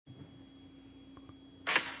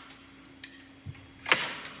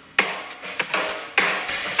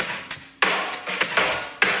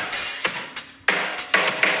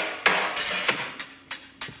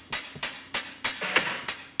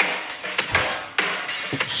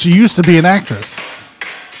She used to be an actress.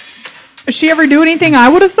 Does she ever do anything I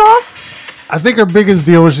would have saw? I think her biggest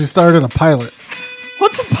deal was she starred in a pilot.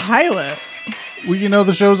 What's a pilot? Well, you know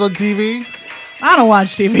the shows on TV? I don't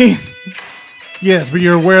watch TV. Yes, but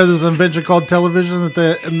you're aware there's an invention called television on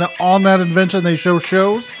that invention they show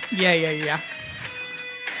shows? Yeah.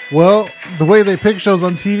 Well, the way they pick shows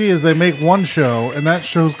on TV is they make one show, and that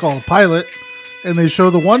show's called a pilot, and they show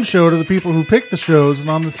the one show to the people who pick the shows, and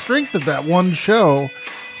on the strength of that one show,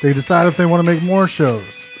 they decide if they want to make more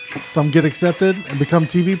shows. Some get accepted and become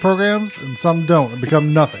TV programs, and some don't and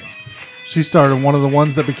become nothing. She started one of the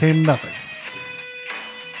ones that became nothing.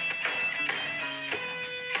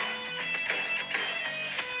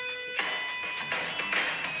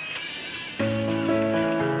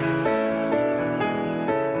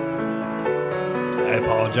 I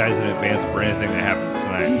apologize in advance for anything that happens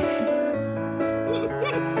tonight.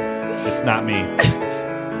 It's not me.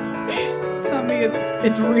 It's not me.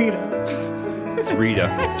 It's Rita. It's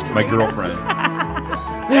Rita. It's my girlfriend.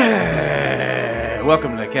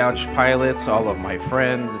 Welcome to Couch Pilots, all of my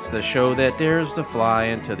friends. It's the show that dares to fly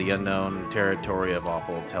into the unknown territory of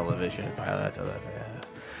awful television.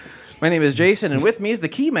 My name is Jason, and with me is the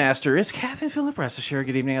Keymaster. It's Captain Philip Restashire.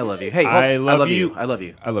 Good evening. I love you. Hey, I love you. I love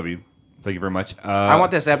you. I love you. Thank you very much. I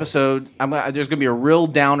want this episode. There's going to be a real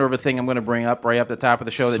downer of a thing I'm going to bring up right up the top of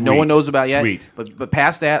the show that no one knows about yet. Sweet. But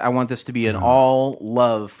past that, I want this to be an all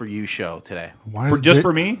love for you show today.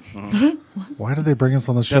 For me? Mm-hmm. Why did they bring us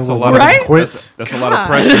on the show? That's a when lot we of quits. That's a lot of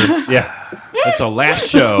pressure. Yeah, that's a last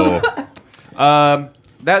show.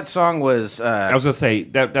 That song was. I was gonna say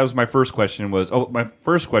that was my first question. My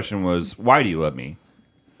first question was why do you love me?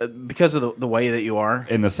 Because of the way that you are.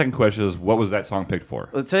 And the second question is what was that song picked for?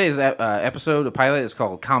 Well, today's episode, the pilot, is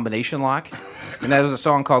called Combination Lock. And that was a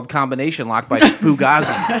song called Combination Lock by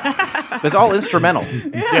Fugazi. It's all instrumental.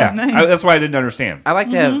 Yeah, nice. that's why I didn't understand. I like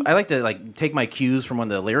to have. I like to take my cues from when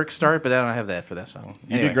the lyrics start, but I don't have that for that song.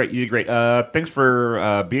 You did great. You did great. Thanks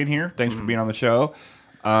for being here. Thanks for being on the show.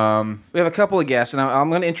 We have a couple of guests, and I'm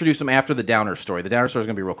going to introduce them after the Downer story. The Downer story is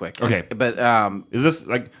going to be real quick. Okay. But is this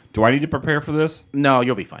do I need to prepare for this? no,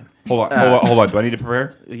 you'll be fine. Hold on. Do I need to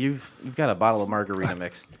prepare? You've got a bottle of margarita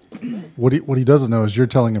mix. What he doesn't know is you're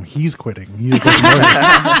telling him he's quitting. He just doesn't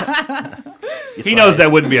know. He knows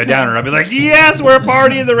that wouldn't be a downer. I'd be like, yes, we're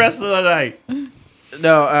partying the rest of the night.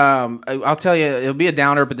 No, I'll tell you, it'll be a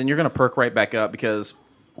downer, but then you're going to perk right back up because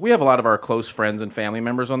we have a lot of our close friends and family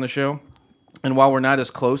members on the show. And while we're not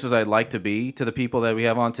as close as I'd like to be to the people that we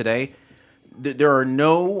have on today, there are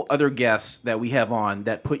no other guests that we have on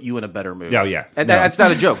that put you in a better mood. Yeah. That's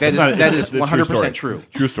not a joke. That is It's a 100% true.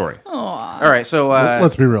 True story. All right, so...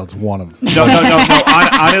 Let's be real. It's one of them. No.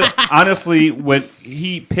 Honestly, when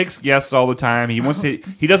he picks guests all the time, he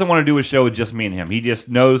doesn't want to do a show with just me and him. He just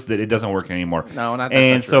knows that it doesn't work anymore. No, that's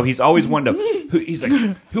and not so true. he's always wanted to. He's like,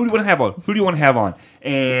 who do you want to have on? Who do you want to have on?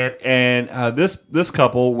 And this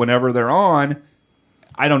couple, whenever they're on,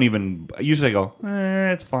 I don't even usually go.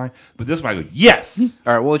 It's fine. But this one, I go, yes.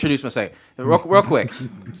 All right, we'll introduce him in a second. Real quick.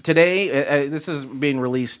 Today, this is being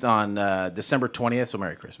released on December 20th, so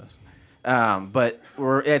Merry Christmas. But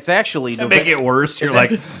it's actually... To make it worse, you're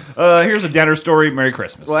like, here's a dinner story, Merry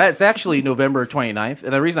Christmas. Well, it's actually November 29th.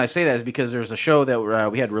 And the reason I say that is because there's a show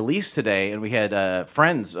that we had released today, and we had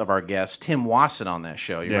friends of our guest, Tim Wasson, on that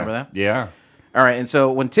show. You remember that? Yeah. All right, and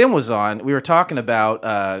so when Tim was on, we were talking about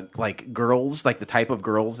girls, like the type of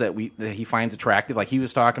girls that he finds attractive. Like he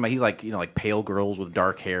was talking about, like pale girls with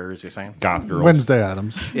dark hair, as you're saying. Goth girls. Wednesday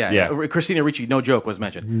Addams. Yeah. Christina Ricci, no joke, was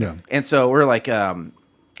mentioned. Yeah. And so we're like, I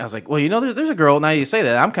was like, well, there's a girl. Now you say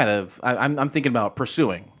that, I'm thinking about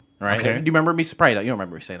pursuing. Right? Okay. Do you remember me? Probably don't. You don't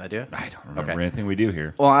remember me saying that, do you? I don't remember anything we do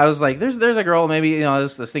here. Well, I was like, there's a girl. Maybe I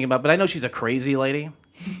was thinking about, but I know she's a crazy lady.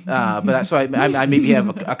 I maybe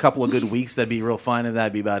have a couple of good weeks that'd be real fun, and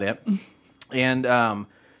that'd be about it. And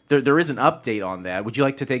there is an update on that. Would you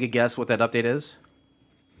like to take a guess what that update is,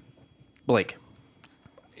 Blake?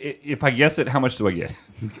 If I guess it, how much do I get?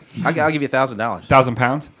 I'll give you $1,000. 1,000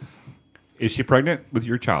 pounds? Is she pregnant with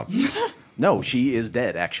your child? No, she is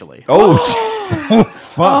dead. Actually. Oh,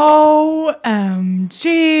 fuck! OMG!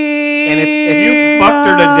 And it's you fucked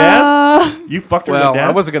her to death. You fucked her to death. Well,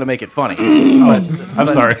 I wasn't gonna make it funny. I'm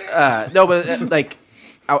sorry. No, but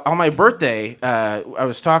on my birthday, I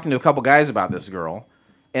was talking to a couple guys about this girl,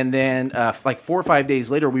 and then 4 or 5 days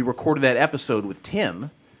later, we recorded that episode with Tim,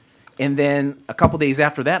 and then a couple days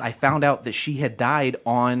after that, I found out that she had died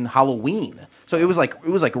on Halloween. So it was like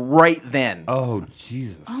right then. Oh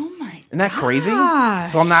Jesus! Oh my! Isn't that crazy?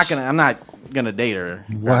 So I'm not gonna date her.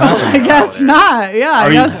 Wow. I guess not. Yeah,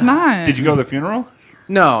 I guess not. Did you go to the funeral?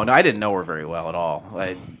 No, I didn't know her very well at all.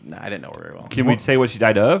 I didn't know her very well. Can we say what she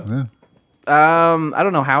died of? Yeah. I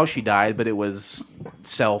don't know how she died, but it was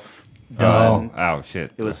self-done. Oh,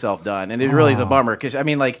 shit. It was self-done, and it really is a bummer because I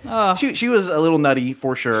mean, like, she was a little nutty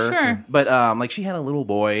for sure. But like she had a little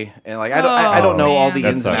boy, and like I don't know all the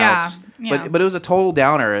ins and outs. Yeah. But it was a total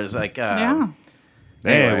downer. As like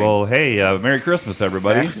Hey, anyway. Merry Christmas,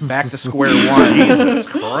 everybody. Back to square one. Jesus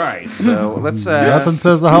Christ. So let's Nothing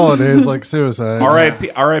says the holidays like suicide.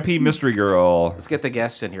 R.I.P. Mystery Girl. let's get the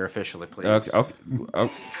guests in here officially, please. Okay.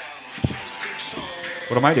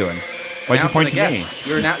 What am I doing? Why'd you point to me?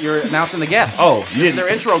 You're announcing the guests. Oh, you this is didn't.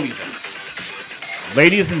 their intro music.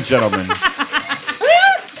 Ladies and gentlemen,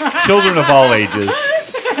 children of all ages,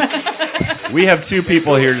 we have two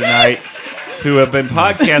people here tonight who have been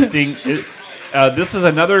podcasting. This is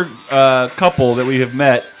another couple that we have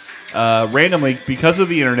met randomly because of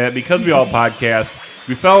the internet, because we all podcast.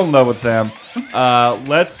 We fell in love with them.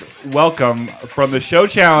 Let's welcome from the show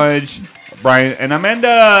challenge, Bryan and Amanda.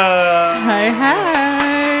 Hi.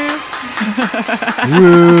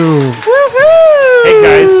 Woo. Hey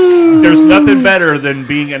guys, there's nothing better than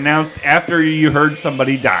being announced after you heard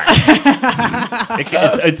somebody die.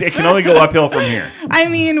 It can only go uphill from here. I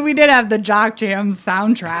mean, we did have the Jock Jam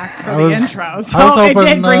soundtrack for the intro, I was so it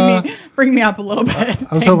hoping, did bring me up a little bit.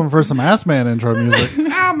 I was hoping for some Ass Man intro music.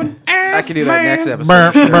 I could do that next episode.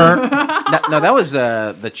 Burr, Sure. burr. No, that was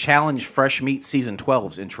the Challenge Fresh Meat Season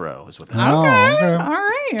 12's intro. Is what that Oh, okay. All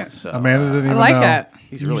right. So, Amanda didn't even I like know. it.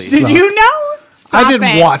 he's really. Did you know? I Stop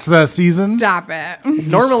didn't it. watch that season. Stop it.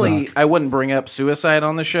 Normally, suck. I wouldn't bring up suicide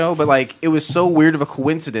on the show, but like it was so weird of a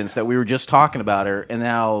coincidence that we were just talking about her, and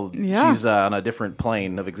now she's on a different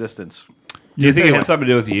plane of existence. Do you think it had something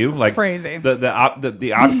to do with you? Like Crazy.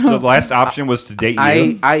 The last option was to date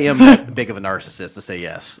you. I am that big of a narcissist to say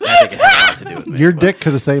yes. I think it had a lot to do with me. Your dick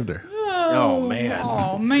could have saved her. Oh man.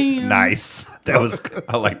 Oh man. Nice. That was.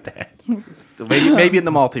 I like that. So maybe in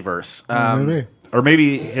the multiverse. Maybe. Or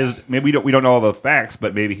maybe we don't know all the facts,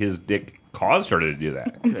 but maybe his dick caused her to do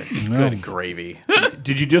that. Good gravy.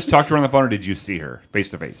 Did you just talk to her on the phone, or did you see her face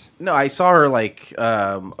to face? No, I saw her like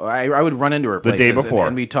I would run into her The day places before.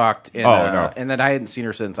 and we talked. And, No. and then I hadn't seen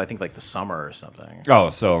her since I think like the summer or something. Oh,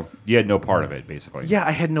 so you had no part of it, basically. Yeah,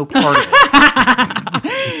 I had no part of it.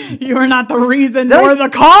 You are not the reason Did nor I- the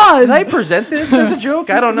cause. Did I present this as a joke?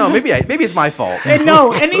 I don't know. Maybe it's my fault. And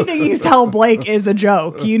no, anything you tell Blake is a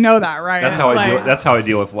joke. You know that, right? That's how I deal. That's how I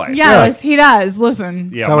deal with life. Yes, he does. Listen.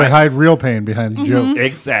 Yeah. That's how we hide real pain behind jokes.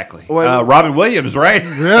 Exactly. Well, Robin Williams, right?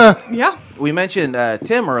 Yeah. Yeah. We mentioned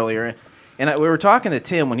Tim earlier, and we were talking to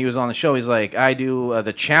Tim when he was on the show. He's like, I do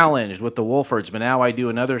the Challenged with the Wolfords, but now I do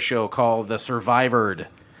another show called The Survivored.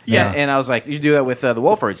 Yeah. And I was like, you do that with the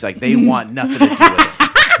Wolfords. Like, they want nothing to do with it.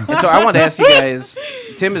 And so I wanted to ask you guys,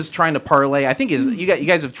 Tim is trying to parlay. I think you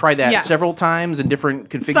guys have tried that several times in different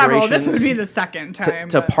configurations. Several. This would be the second time.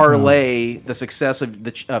 to but- parlay the success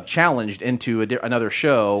of Challenged into another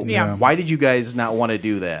show. Yeah. Why did you guys not want to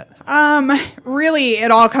do that? Really, it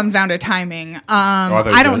all comes down to timing.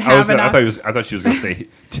 I don't I have enough. thought she was going to say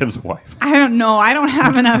Tim's wife. I don't know. I don't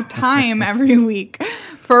have enough time every week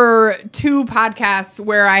for 2 podcasts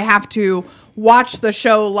where I have to watch the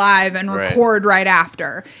show live and record right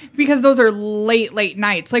after, because those are late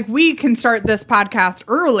nights. Like, we can start this podcast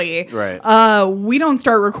early. Right. We don't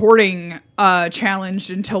start recording Challenged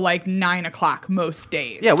until like 9 o'clock most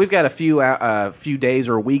days. Yeah, we've got a few days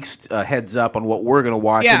or weeks heads up on what we're going to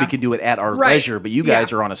watch, so we can do it at our leisure. But you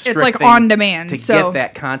guys are on a strict It's like thing on demand to so get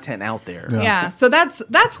that content out there. Yeah, so that's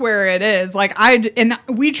where it is. Like,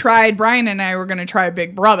 we tried. Brian and I were going to try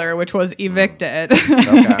Big Brother, which was evicted,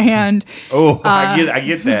 and I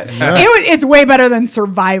get that. it's way better than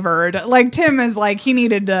Survivored. Like, Tim is like, he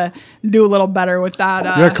needed to do a little better with that.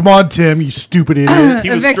 Yeah, come on, Tim, you stupid idiot. He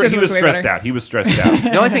was Eviction was way stressed better. out. He was stressed out.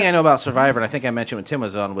 The only thing I know about Survivor, and I think I mentioned when Tim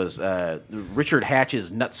was on, was Richard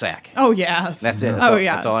Hatch's nutsack. Oh yes, That's it.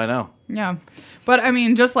 That's all I know. Yeah. But I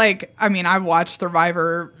mean, I've watched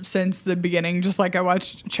Survivor since the beginning, just like I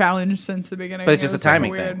watched Challenge since the beginning. But it's just It was a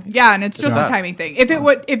timing weird- thing. Yeah, and it's just not. a timing thing. If it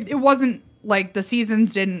wasn't like the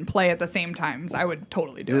seasons didn't play at the same times, I would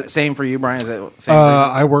totally do Is it. it same for you, Brian? Is that same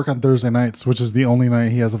I work on Thursday nights, which is the only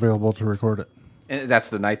night he has available to record it. and that's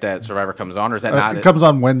the night that Survivor comes on, or is that not It comes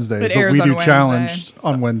on Wednesdays, It but airs we on do Wednesday. Challenged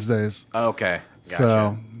on Wednesdays. Okay. Gotcha.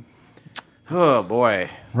 So, Oh boy.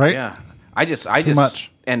 Right? Yeah. I just much.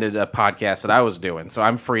 ended a podcast that I was doing, so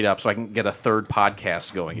I'm freed up so I can get a third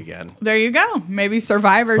podcast going again. There you go. Maybe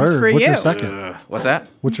Survivor's third. for What's you. your second? What's that?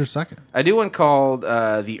 What's your second? I do one called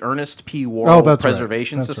the Ernest P. Worrell that's right.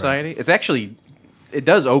 Preservation That's right. Society. It's actually, it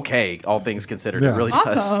does okay, all things considered. Yeah. It really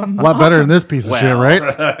does. Awesome. A lot better than this piece of shit, Well.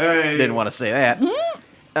 right? Didn't want to say that.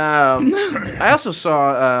 I also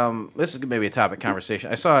saw, this is maybe a topic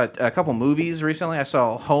conversation. I saw a couple movies recently. I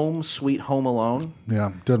saw Home, Sweet Home Alone.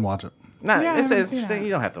 Yeah, didn't watch it. Nah, Yeah, I haven't seen that. you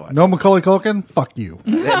don't have to watch No Macaulay Culkin? Fuck you.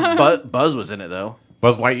 it. Buzz was in it, though.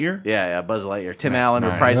 Buzz Lightyear? Yeah, Buzz Lightyear. Tim That's Allen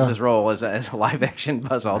nice. reprises Yeah. his role as a live-action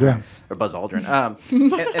Buzz Aldrin. Yeah. Or Buzz Aldrin.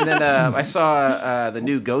 And then I saw the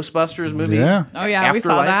new Ghostbusters movie. Yeah. Oh yeah, we saw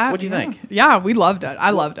Afterlife. that. What'd you think? Yeah, we loved it. I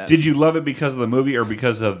loved it. Did you love it because of the movie or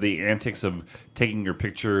because of the antics of taking your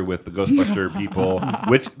picture with the Ghostbuster people?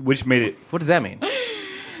 Which made it? What does that mean?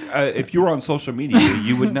 If you were on social media,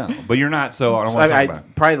 you would know, but you're not, so I don't want to talk about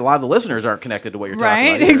it. Probably a lot of the listeners aren't connected to what you're talking Right?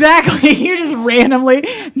 about. either. Exactly. You just randomly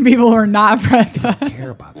people who are not friends. Care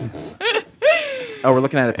about that. Oh, we're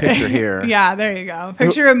looking at a picture here. Yeah, there you go.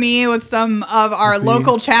 Picture of me with some of our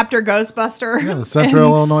local chapter Ghostbusters. Yeah, the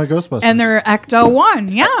Central Illinois Ghostbusters. And they're Ecto 1.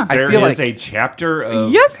 Yeah. There feel is like- a chapter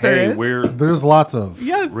of Yes, there hey, is. we're There's lots of.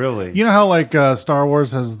 Yes. really You know how like Star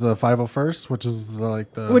Wars has the 501st, which is the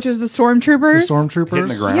Which is the Stormtroopers. stormtroopers. Hitting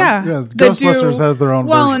the ground. Yeah. Yeah, That Ghostbusters have their own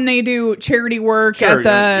Well, version. and they do charity work Charity,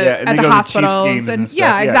 yeah, at and the they go to Chiefs hospitals. games and stuff.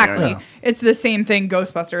 Yeah, Yeah, exactly. yeah. It's the same thing.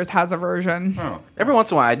 Ghostbusters has a version. oh, Every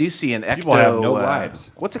once in a while, I do see an Ecto. People have no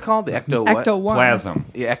lives. What's it called? The Ecto what? Ecto 1. plasm.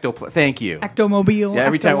 Yeah, Thank you. Ectomobile. Yeah,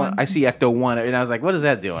 every Ecto time 1. I see Ecto 1, and I was like, what is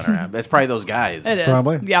that doing around? That's probably those guys. It is.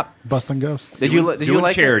 Probably. Yep. Busting Ghosts. Did you doing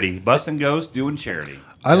like it? charity? Busting Ghosts doing charity.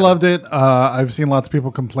 I loved it. I've seen lots of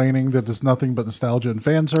people complaining that it's nothing but nostalgia and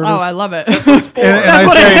fan service. Oh, I love it. And That's I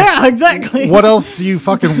what say, yeah, exactly. what else do you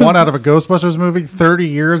fucking want out of a Ghostbusters movie 30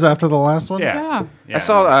 years after the last one? Yeah. Yeah. I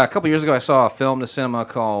saw a couple years ago. I saw a film in the cinema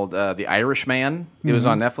called The Irishman. It was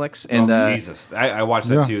on Netflix, and Jesus, I watched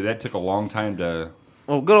that Yeah. too. That took a long time to.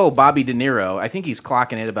 well, good old Bobby De Niro. I think he's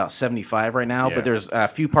clocking in about 75 right now. Yeah. But there's a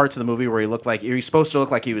few parts of the movie where he's supposed to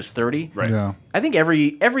look like he was 30. Right. Yeah. I think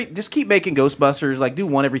every just keep making Ghostbusters. Like do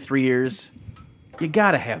one every 3 years. You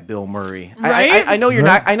gotta have Bill Murray. Right? I know you're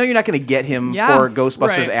Right. not. I know you're not going to get him Yeah, for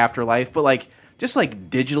Ghostbusters right. Afterlife, but like just like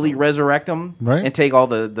digitally resurrect him Right. and take all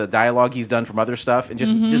the dialogue he's done from other stuff and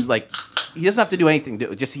just like he doesn't have to do anything.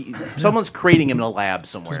 Someone's creating him in a lab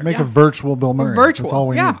somewhere. Make a virtual Bill Murray. Virtual, That's all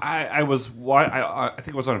we yeah. need. I think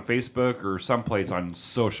it was on Facebook or someplace on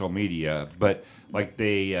social media, but like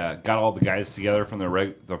they got all the guys together from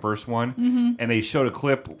the first one, and they showed a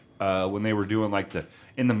clip when they were doing like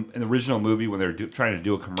in the original movie when they were trying to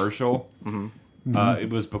do a commercial. It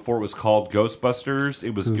was before it was called Ghostbusters.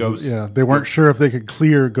 It was Ghost. Yeah, they weren't sure if they could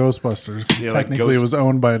clear Ghostbusters. 'Cause Yeah, like technically, it Ghost- was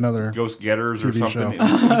owned by another Ghost Getters or TV something. show.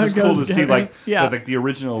 It was just cool to Ghost see, like, Getters, yeah. that, like the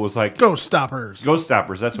original was like Ghost Stoppers. Ghost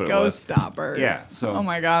Stoppers. That's what it was. Ghost Stoppers. Yeah, so- Oh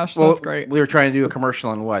my gosh, Well, that's great. we were trying to do a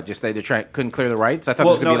commercial and what? Just they couldn't clear the rights. I thought it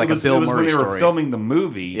was going to be like a Bill it was Murray when they were story. filming the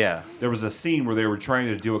movie. Yeah. there was a scene where they were trying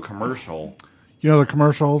to do a commercial. You know the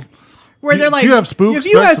commercial? Where they're like, do you have spooks,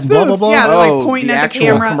 if you have specs, and blah, blah, spooks, blah? yeah, they're Oh, like pointing the at the actual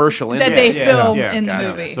camera commercial in that there. they Yeah, film yeah, in the gotcha.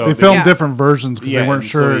 movie. So They filmed Yeah. different versions because they weren't and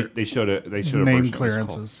sure So they showed a name version that was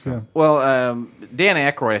clearances. cool. Yeah. Well, Dan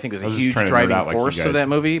Aykroyd, I think, was a was just huge trying to nerd driving out like you force of guys. that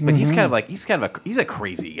movie. But he's kind of he's a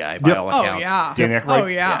crazy guy by Yep. all Oh accounts. yeah. Dan Aykroyd? Oh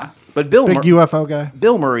yeah. But Bill Big UFO guy.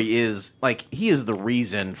 Bill Murray is like he is the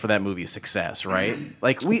reason for that movie's success, right?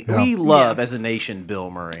 Like we Yeah. love Yeah. as a nation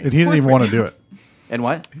Bill Murray. And he didn't even want to do it. And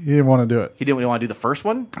what? He didn't want to do it. He didn't want to do the first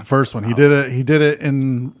one? First one. He did it. He did it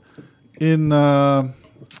in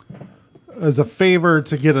as a favor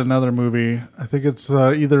to get another movie. I think it's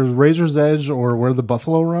either Razor's Edge or Where the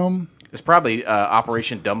Buffalo Roam. It's probably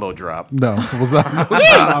Operation Dumbo Drop. No, it was not, it was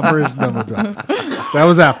not Operation Dumbo Drop. That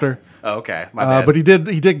was after. Oh, okay. My bad. But he did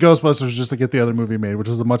Ghostbusters just to get the other movie made, which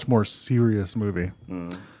was a much more serious movie.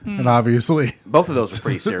 And obviously Both of those were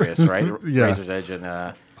pretty serious, right? Yeah. Razor's Edge and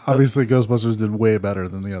Ghostbusters did way better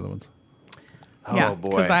than the other ones. Yeah, oh boy.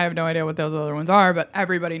 because I have no idea what those other ones are, but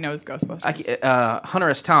everybody knows Ghostbusters. Hunter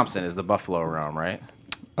S. Thompson is the Buffalo Realm, right?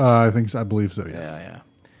 I believe so, yes. Yeah.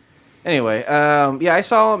 Anyway, yeah, I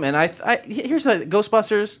saw him, and here's the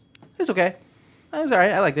Ghostbusters. It's okay. It was all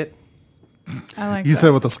right. I liked it. I like. You that. said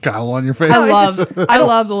with a scowl on your face. I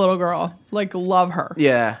love the little girl. Like love her.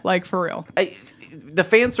 Yeah. Like for real. The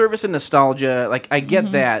fan service and nostalgia, like I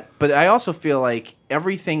get that, but I also feel like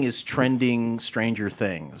everything is trending Stranger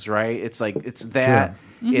Things, right? It's like it's that.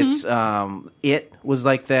 Sure. It's it was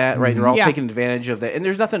like that, right? They're all Yeah. taking advantage of that, and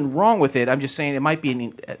there's nothing wrong with it. I'm just saying it might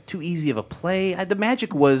be too easy of a play. The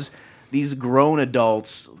magic was these grown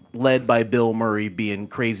adults led by Bill Murray being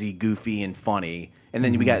crazy, goofy, and funny, and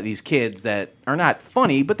then we got these kids that are not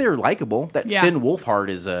funny, but they're likable. That Yeah. Finn Wolfhard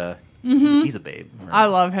is he's a babe. Right? I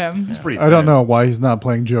love him. It's pretty. I don't thin. know why he's not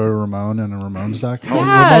playing Joey Ramone in a Ramones doc. Yes.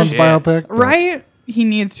 Ramones Shit. biopic. but- Right? He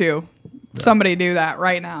needs to. Somebody do that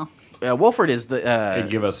right now. Wolford is the. They'd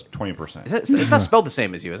give us 20%. It's not spelled the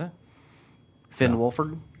same as you, is it? Finn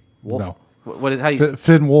Wolford? No. What is how you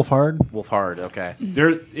Finn Wolfhard. Wolfhard? Okay.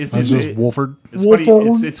 It's just Wolford.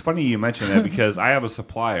 It's funny you mention that because I have a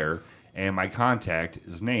supplier and my contact,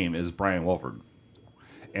 his name is Bryan Wolford.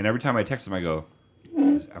 And every time I text him, I go,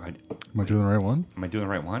 am I doing the right one? I doing the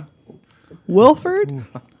right one? Wilford?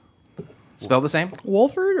 Spelled the same?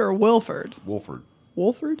 Wolford or Wilford? Wolford.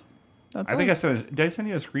 Wolford? I think did I send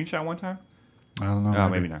you a screenshot one time? I don't know. No,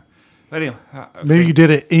 maybe not. But anyway. Maybe you did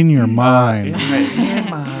it in your mind.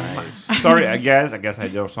 Sorry, I guess I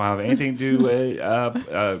don't have anything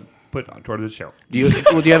to put toward this show. Do you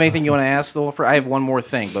have anything you want to ask, though? I have one more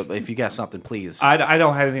thing, but if you got something, please. I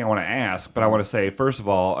don't have anything I want to ask, but I want to say, first of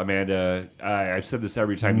all, Amanda, I've said this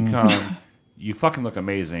every time you come. You fucking look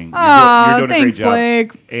amazing. You're doing thanks, a great job.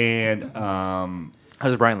 Blake. And how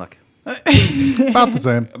does Bryan look? About the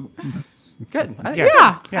same. Good. I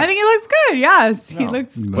think he looks good. Yes, he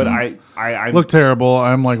looks. But I look terrible.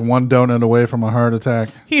 I'm like one donut away from a heart attack.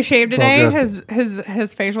 He shaved today.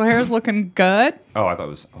 His facial hair is looking good. Oh, I thought it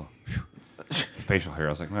was facial hair. I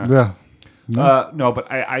was like, nah. Yeah. No,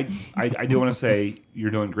 but I do want to say you're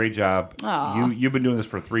doing a great job. You've been doing this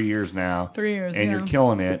for 3 years now. 3 years, and yeah. you're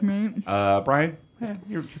killing it. Bryan,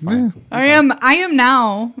 you're fine. I am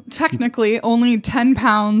now technically only 10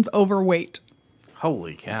 pounds overweight.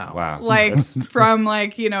 Holy cow! Wow. Like from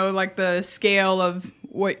like the scale of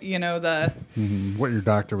what the what your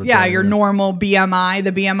doctor would yeah tell your you. normal BMI,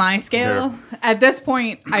 the BMI scale. Sure. At this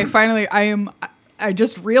point, I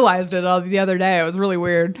just realized it the other day. It was really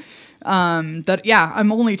weird. That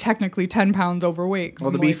I'm only technically 10 pounds overweight. 'Cause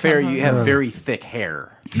Well, to I'm be only fair, 10 you pounds. have very thick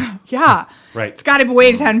hair. Yeah. Right. It's got to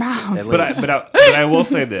weigh 10 pounds. At But least. I will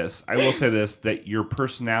say this. That your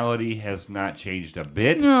personality has not changed a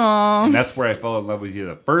bit. And that's where I fell in love with you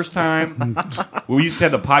the first time. When we used to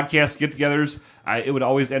have the podcast get-togethers, it would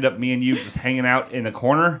always end up me and you just hanging out in the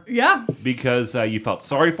corner. Yeah. Because you felt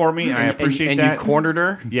sorry for me, and I appreciate and that. you cornered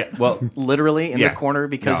her? Yeah, well, Literally in Yeah. the corner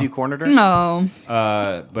because No. you cornered her? No.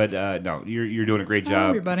 but no, you're doing a great job.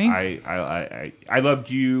 everybody. I loved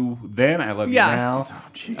you then. I love you Yes. now.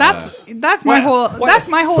 That's my whole Fucking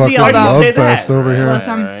deal Why do you though. say love that? fest over here.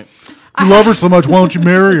 Listen, All right. If you love her so much, why don't you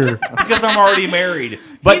marry her? Because I'm already married.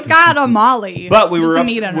 But he's got a Molly. But we were Doesn't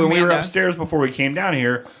need an when we were Amanda. upstairs before we came down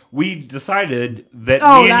here. We decided that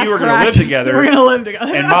Oh, me and that's you were going to correct. live together. We're gonna live together.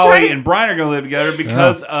 And That's Molly right. and Bryan are going to live together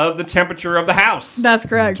because of the temperature of the house. That's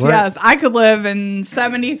correct. That's right. Yes, I could live in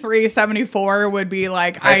 73, 74 would be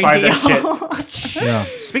like High five ideal. that shit. Yeah.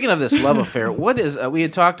 Speaking of this love affair, what is we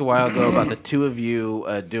had talked a while ago about the two of you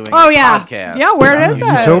doing Oh a yeah, podcast. yeah. Where is it?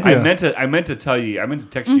 Utopia. I meant to tell you. I meant to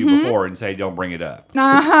text you before and say don't bring it up.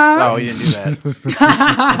 Oh, you didn't do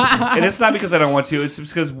that. And it's not because I don't want to. It's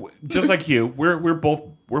because just like you, we're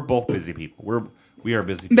both busy people. We are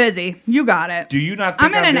busy people. Busy. You got it. Do you not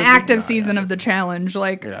think I'm in an busy? active No, season of the challenge.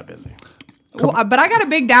 Like, You're not busy. but I got a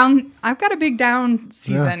big down. I've got a big down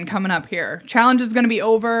season coming up here. Challenge is going to be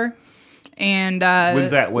over, and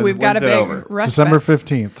When's that? we've got a when's that big over? respite. December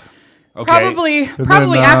 15th. Okay. Probably then,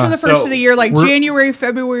 after the first so of the year, like we're- January,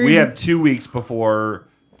 February. We have 2 weeks before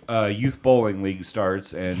youth bowling league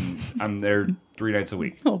starts, and I'm there 3 nights a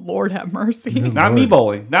week. Oh Lord, have mercy. Not me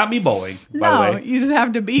bowling. Not me bowling. By the No, way, you just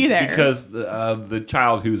have to be there. because of the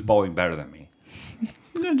child who's bowling better than me.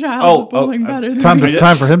 the child's bowling better than me.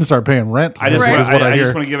 Time for him to start paying rent. I just Right. want, is what I I hear.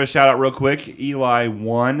 just want to give a shout out real quick. Eli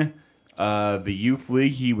won the youth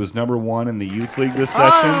league. He was number 1 in the youth league this session.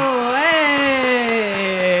 Oh, hey.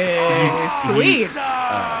 Sweet.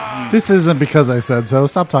 This isn't because I said so.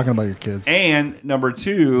 Stop talking about your kids. And number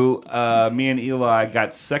 2, me and Eli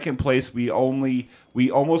got second place. We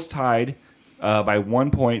almost tied by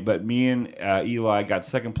 1 point, but me and Eli got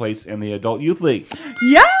second place in the adult youth league.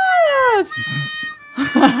 Yes.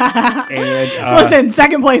 And Listen,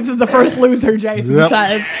 second place is the first loser, Jason Yep.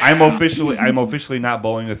 says. I'm officially not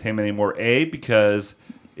bowling with him anymore. A, because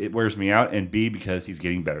it wears me out, and B, because he's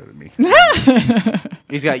getting better than me.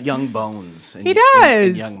 He's got young bones. And, He does.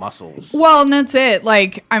 And young muscles. Well, and that's it.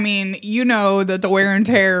 Like, I mean, you know that the wear and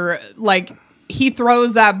tear, like, he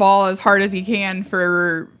throws that ball as hard as he can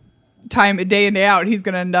for time, day in, day out. He's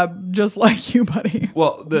going to end up just like you, buddy.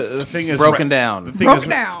 Well, the thing is Broken down. The thing Broken is,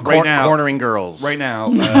 down. right now, Cornering girls. right now,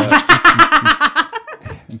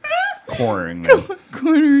 cornering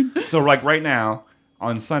them. So, like right now,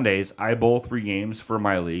 on Sundays, I bowl 3 games for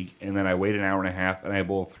my league, and then I wait an hour and a half, and I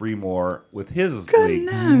bowl 3 more with his league.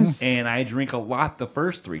 Goodness. And I drink a lot the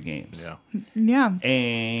first 3 games. Yeah. Yeah.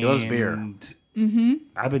 And He loves beer.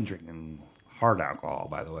 I've been drinking hard alcohol,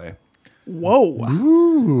 by the way. Whoa.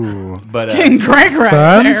 Ooh. But King Craig right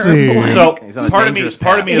Fancy. there. boy. so He's on a part of me dangerous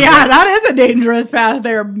is Yeah, that is a dangerous path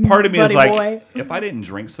there. part of me is buddy like, boy. if I didn't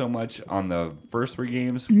drink so much on the first 3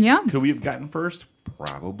 games, Yeah. could we have gotten first?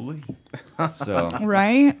 Probably. So,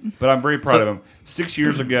 Right? but I'm very proud of him. 6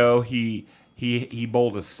 years ago, he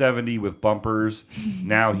bowled a 70 with bumpers.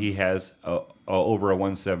 Now he has over a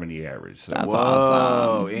 170 average. So. That's Whoa,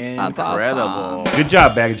 awesome. That's incredible. Good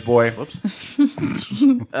job, baggage boy. Whoops.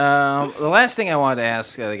 The last thing I wanted to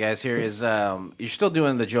ask the guys here is you're still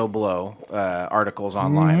doing the Joe Blow articles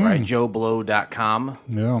online, right? JoeBlow.com.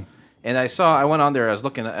 Yeah. And I went on there, I was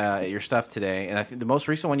looking at your stuff today, and I think the most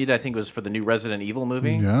recent one you did, I think, was for the new Resident Evil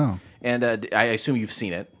movie. Yeah. And I assume you've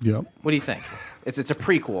seen it. Yep. What do you think? It's a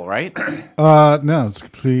prequel, right? No, it's a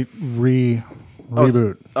complete reboot.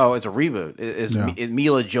 It's a reboot. Is Yeah.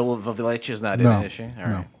 Mila Jovovich is not in No. it, is she?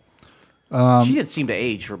 All right. She didn't seem to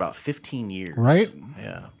age for about 15 years. Right?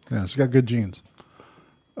 Yeah. Yeah, she's got good genes.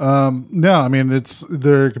 No, I mean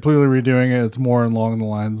they're completely redoing it. It's more along the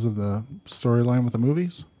lines of the storyline with the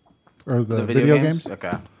movies or the video games.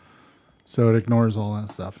 Okay. So it ignores all that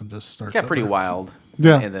stuff and just starts. It got pretty over. wild.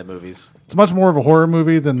 Yeah. In the movies. It's much more of a horror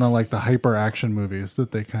movie than the hyper action movies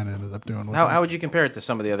that they kind of ended up doing. With How would you compare it to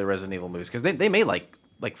some of the other Resident Evil movies? Because they made like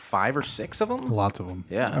 5 or 6 of them. Lots of them.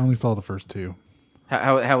 Yeah. I only saw the first 2.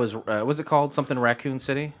 How was it called? Something Raccoon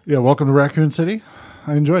City? Yeah, Welcome to Raccoon City.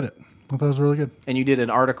 I enjoyed it. I thought it was really good. And you did an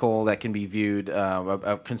article that can be viewed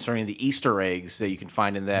concerning the Easter eggs that you can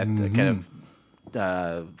find in that kind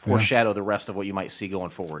of foreshadow the rest of what you might see going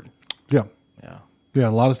forward. Yeah. Yeah. Yeah, a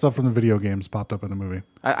lot of stuff from the video games popped up in the movie.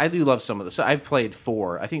 I do love some of this. So I've played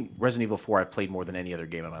 4. I think Resident Evil 4 I've played more than any other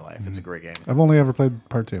game in my life. It's a great game. I've only ever played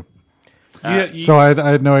part 2. You- So I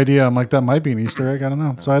had no idea. I'm like, that might be an Easter egg. I don't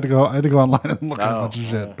know. So I had to go online and look at a bunch of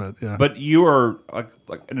shit. But yeah. But you are like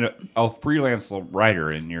a freelance writer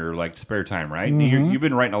in your spare time, right? You've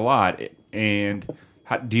been writing a lot, and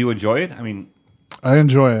do you enjoy it? I mean, I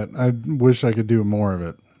enjoy it. I wish I could do more of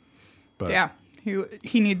it. But Yeah.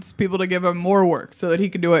 He needs people to give him more work so that he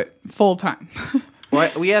can do it full time. Well,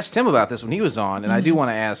 we asked Tim about this when he was on, and I do want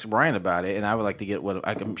to ask Bryan about it, and I would like to get what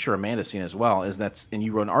I'm sure Amanda's seen as well. And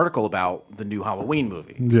you wrote an article about the new Halloween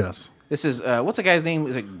movie. Yes. This is what's the guy's name?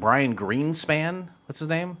 Is it Brian Greenspan? What's his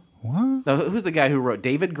name? What? No, who's the guy who wrote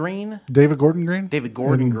David Green? David Gordon Green? David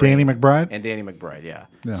Gordon And Green. Danny McBride? And Danny McBride, yeah.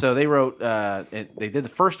 Yeah. So they wrote, they did the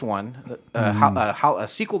first one, a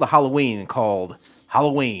sequel to Halloween called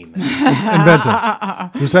Halloween. Invented.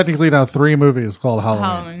 There's technically now 3 movies called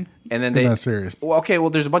Halloween. And then In that series. Well,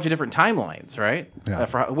 there's a bunch of different timelines, right? Yeah.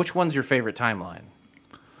 Which one's your favorite timeline?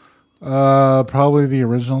 Probably the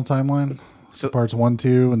original timeline. So- Parts 1,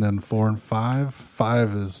 2, and then 4 and 5.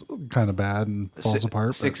 5 is kind of bad and falls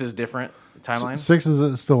apart. 6 is different timeline. 6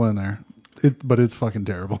 is still in there. But it's fucking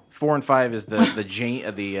terrible. 4 and 5 is the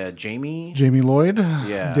Jamie. Jamie Lloyd.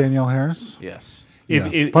 Yeah. Danielle Harris. Yes.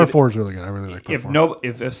 Part 4 is really good. I really like part 4.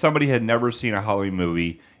 If somebody had never seen a Halloween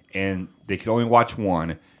movie and they could only watch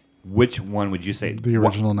one, which one would you say? The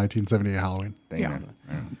original 1978 Halloween. Yeah.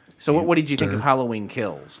 So what did you think of Halloween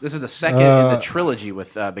Kills? This is the second in the trilogy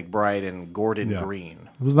with McBride and Gordon Green.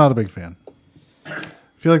 I was not a big fan. I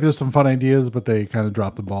feel like there's some fun ideas, but they kind of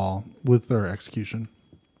dropped the ball with their execution.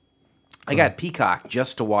 I got Peacock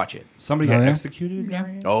just to watch it. Somebody got executed?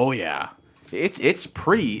 Yeah. Oh yeah, it's a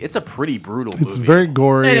pretty brutal movie. It's very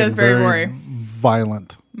gory. It is and very gory.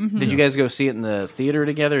 Violent. Did you guys go see it in the theater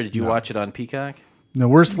together? Or did you watch it on Peacock? No,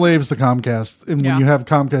 we're slaves to Comcast. And Yeah. when you have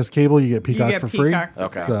Comcast cable, you get Peacock get for Peacock. free.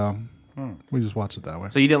 Okay. So we just watch it that way.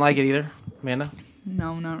 So you didn't like it either, Amanda?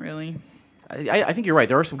 No, not really. I think you're right.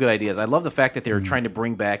 There are some good ideas. I love the fact that they were trying to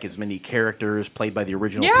bring back as many characters played by the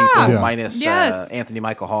original Yeah. people, Yeah. minus Yes. Anthony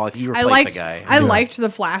Michael Hall. He I replaced the guy. liked the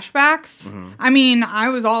flashbacks. I mean, I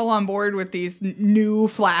was all on board with these new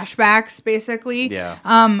flashbacks, basically. Yeah.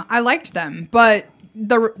 I liked them, but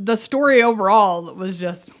the story overall was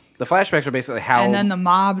just. The flashbacks are basically how And then the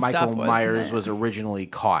mob Michael stuff was Myers meh. was originally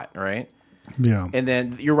caught, right? Yeah. And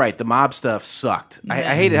then you're right, the mob stuff sucked. I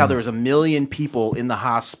hated how there was a million people in the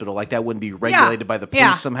hospital, like that wouldn't be regulated by the police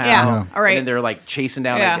Yeah. somehow. Yeah. All right. And then they're like chasing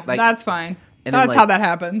down. Yeah, like, that's fine. and then, That's like- how that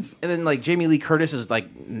happens. and then like Jamie Lee Curtis is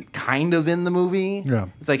like kind of in the movie. Yeah.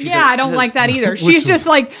 It's like she's Yeah, I don't like that either. Which She's is- just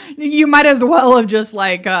like you might as well have just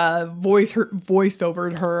like voiced over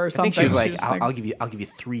her or I something. think she was like, just I'll give you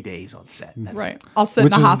 3 days on set. That's right. it. I'll sit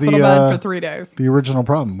Which in the is hospital the, bed for 3 days. The original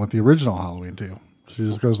problem with the original Halloween, too. She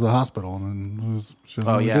just goes to the hospital and then she doesn't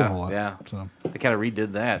Oh really do a whole yeah, lot. yeah. So. They kind of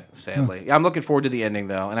redid that, sadly. Yeah, I'm looking forward to the ending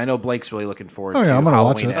though, and I know Blake's really looking forward Oh, yeah, to I'm gonna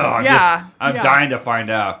watch Halloween it. Ends. I'm dying to find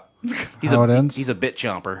out. He's How a it ends? He's a bit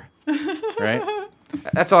chomper, right?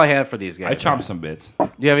 That's all I have for these guys. I chomped some bits. Do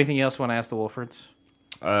you have anything else you want to ask the Wolfords?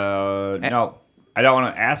 No, I don't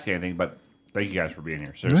want to ask anything, but thank you guys for being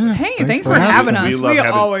here. Seriously. Yeah. Hey, Thanks thanks for for having having us. love We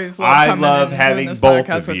having- always love I coming love and having doing this both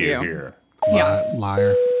podcast of with you here. Yes.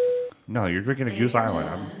 Liar. No, you're drinking a Goose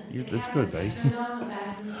Island. It's good, buddy.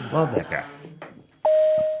 Love that guy.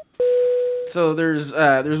 So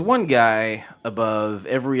there's one guy above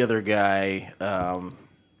every other guy,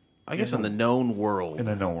 I guess in the known world. In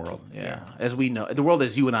the known world. Yeah, as we know, the world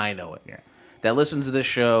as you and I know it. Yeah. That listens to this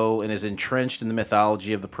show and is entrenched in the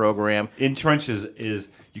mythology of the program. Entrenched is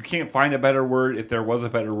you can't find a better word. If there was a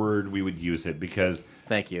better word, we would use it because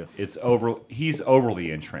Thank you. he's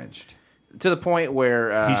overly entrenched. To the point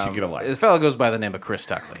where He should get a life. The fellow goes by the name of Chris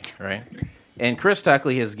Tuckley, right? And Chris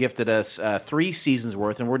Tuckley has gifted us 3 seasons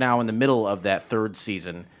worth, and we're now in the middle of that 3rd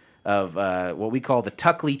season of what we call the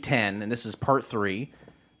Tuckley 10, and this is part 3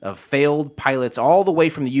 of failed pilots all the way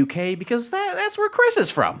from the UK because that's where Chris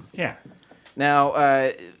is from. Yeah.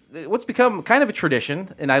 Now, what's become kind of a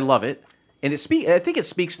tradition, and I love it, and I think it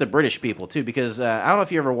speaks to British people too, because I don't know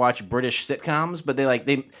if you ever watch British sitcoms, but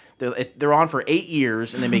they're on for 8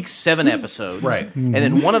 years and they make 7 episodes, Right. And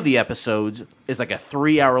then one of the episodes is like a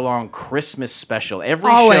 3-hour-long Christmas special.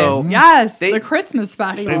 Every Always. show, Yes. they- the Christmas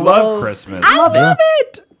special. They love Christmas. I love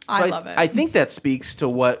it. So I love it. I think that speaks to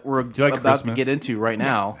what we're you like about to Christmas? get into right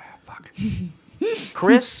now. Fuck.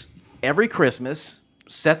 Chris, every Christmas,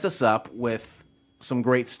 sets us up with some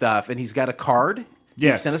great stuff, and he's got a card.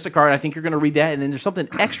 Yeah. He sent us a card. I think you're going to read that, and then there's something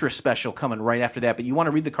extra special coming right after that. But you want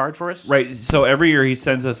to read the card for us? Right. So every year he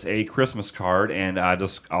sends us a Christmas card, and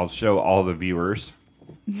I'll show all the viewers.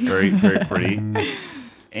 Very very pretty.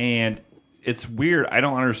 And it's weird. I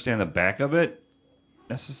don't understand the back of it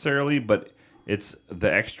necessarily, but it's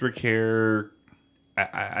the extra care.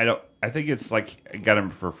 I don't. I think it's like I got them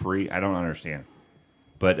for free. I don't understand,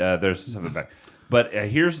 but there's something back. But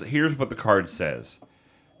here's what the card says.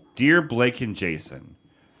 Dear Blake and Jason,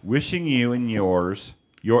 wishing you and your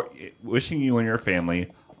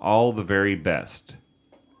family all the very best.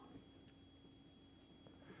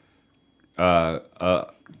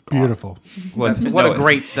 Beautiful. What a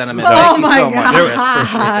great sentiment. Oh Thank you my so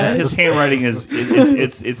much, God. Chris. His handwriting is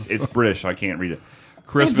it's British. So I can't read it.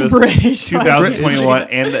 Christmas British. 2021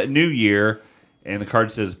 and the New Year, and the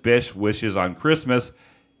card says "Best wishes on Christmas.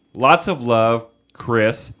 Lots of love,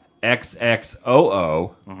 Chris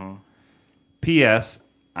XXOO." P.S.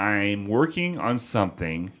 I'm working on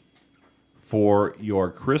something for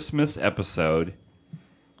your Christmas episode.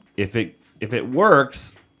 If it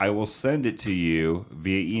works, I will send it to you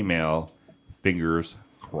via email. Fingers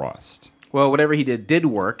crossed. Well, whatever he did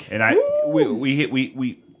work. And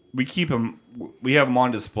we keep them. We have them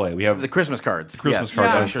on display. We have The Christmas cards. Christmas Yes.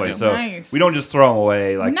 cards Yeah, on sure display, do. so Nice. we don't just throw them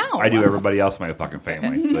away like No. I do everybody else in my fucking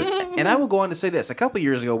family. But And I will go on to say this. A couple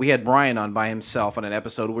years ago, we had Bryan on by himself on an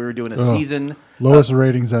episode. We were doing a season. Lowest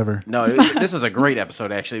ratings ever. No, this is a great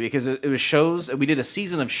episode, actually, because it was shows. We did a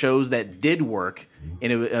season of shows that did work.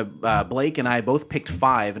 And Blake and I both picked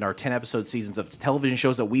 5 in our 10-episode seasons of television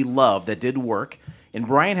shows that we loved that did work. And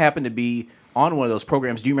Bryan happened to be on one of those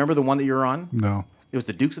programs. Do you remember the one that you were on? No. It was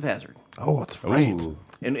the Dukes of Hazzard. Oh, that's right. Ooh.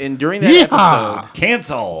 And during that episode,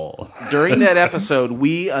 Cancel. during that episode,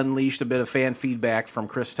 we unleashed a bit of fan feedback from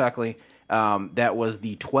Chris Tuckley. That was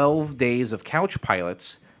the 12 days of Couch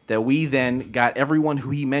Pilots that we then got everyone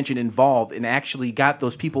who he mentioned involved and actually got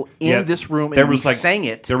those people in this room and we sang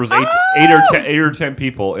it. There was eight or 10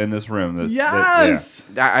 people in this room. Yes.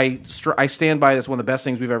 I stand by. That's one of the best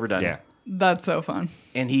things we've ever done. Yeah. That's so fun.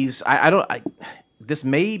 And he's this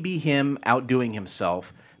may be him outdoing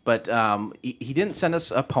himself, but he didn't send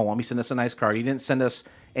us a poem. He sent us a nice card. He didn't send us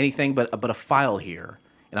anything but a file here.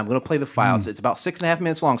 And I'm going to play the file. It's about 6.5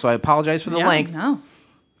 minutes long, so I apologize for the length. No.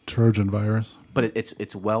 Trojan virus. But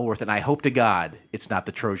it's well worth it. And I hope to God it's not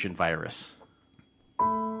the Trojan virus.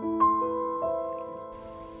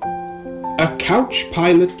 A Couch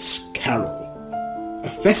Pilot's Carol. A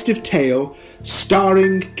festive tale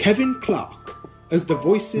starring Kevin Clark as the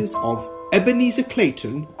voices of Ebenezer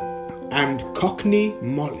Clayton and Cockney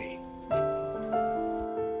Molly.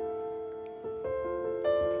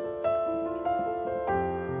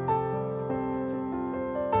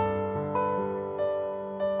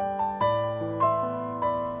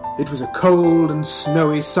 It was a cold and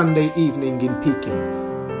snowy Sunday evening in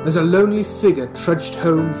Pekin as a lonely figure trudged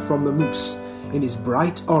home from the Moose in his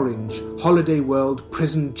bright orange Holiday World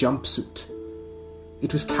prison jumpsuit.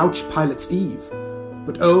 It was Couch Pilot's Eve,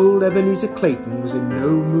 but old Ebenezer Clayton was in no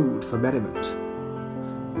mood for merriment.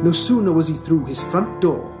 No sooner was he through his front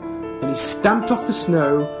door than he stamped off the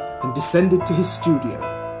snow and descended to his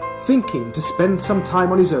studio, thinking to spend some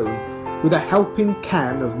time on his own with a helping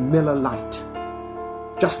can of Miller Lite.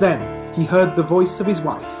 Just then, he heard the voice of his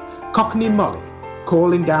wife, Cockney Molly,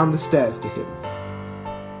 calling down the stairs to him.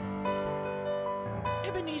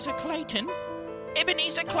 Ebenezer Clayton?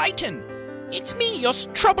 Ebenezer Clayton! It's me, your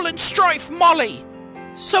trouble and strife, Molly!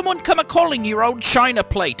 Someone come a-calling your old china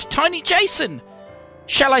plate, Tiny Jason!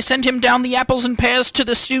 Shall I send him down the apples and pears to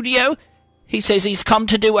the studio? He says he's come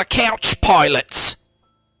to do a couch pilots.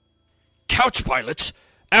 Couch pilots?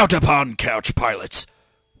 Out upon couch pilots!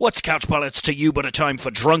 What's couch pilots to you but a time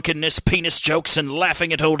for drunkenness, penis jokes, and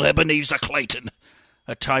laughing at old Ebenezer Clayton?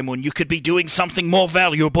 A time when you could be doing something more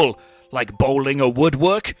valuable, like bowling or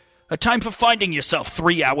woodwork? A time for finding yourself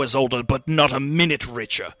 3 hours older but not a minute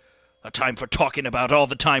richer? A time for talking about all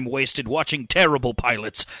the time wasted watching terrible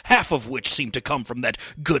pilots, half of which seem to come from that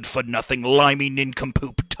good-for-nothing, limey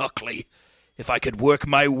nincompoop Tuckley. If I could work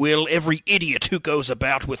my will, every idiot who goes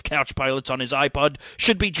about with couch pilots on his iPod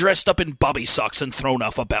should be dressed up in bobby socks and thrown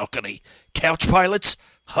off a balcony. Couch pilots?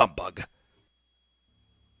 Humbug.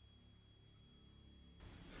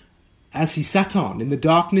 As he sat on in the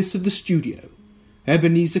darkness of the studio,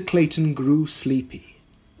 Ebenezer Clayton grew sleepy.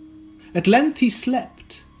 At length he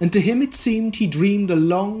slept, and to him it seemed he dreamed a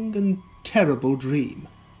long and terrible dream.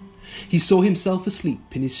 He saw himself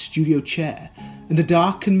asleep in his studio chair, and a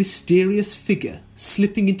dark and mysterious figure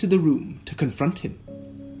slipping into the room to confront him.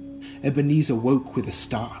 Ebenezer woke with a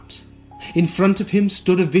start. In front of him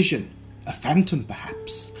stood a vision, a phantom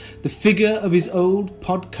perhaps, the figure of his old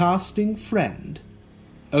podcasting friend,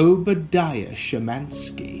 Obadiah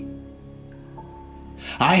Shemansky.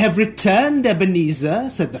 "I have returned, Ebenezer,"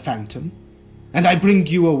 said the phantom, "and I bring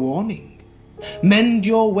you a warning. Mend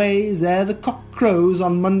your ways ere the cock crows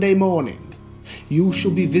on Monday morning. You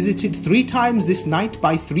shall be visited 3 times this night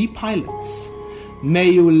by 3 pilots. May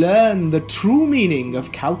you learn the true meaning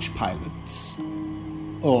of couch pilots.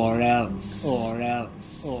 Or else.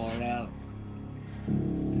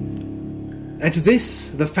 At this,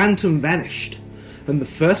 the phantom vanished, and the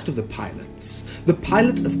first of the pilots, the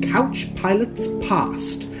pilot of Couch Pilots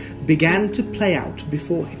Past, began to play out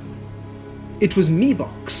before him. It was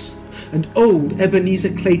Me-Box, and old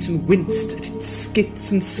Ebenezer Clayton winced at its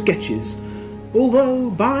skits and sketches, although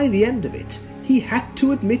by the end of it he had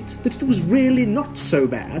to admit that it was really not so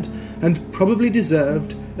bad, and probably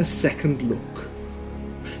deserved a second look.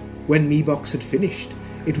 When Me-Box had finished,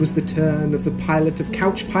 it was the turn of the pilot of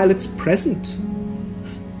Couch Pilots Present.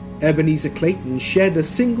 Ebenezer Clayton shed a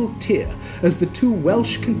single tear as the 2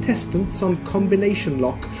 Welsh contestants on Combination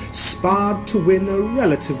Lock sparred to win a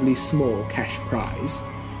relatively small cash prize.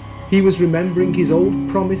 He was remembering his old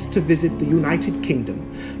promise to visit the United Kingdom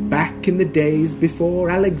back in the days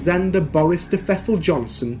before Alexander Boris de Pfeffel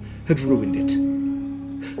Johnson had ruined it.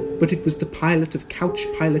 But it was the pilot of Couch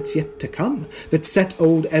Pilots Yet to Come that set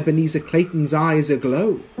old Ebenezer Clayton's eyes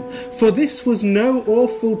aglow, for this was no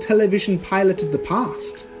awful television pilot of the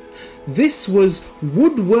past. This was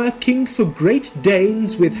Woodworking for Great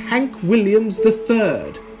Danes with Hank Williams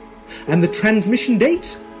III. And the transmission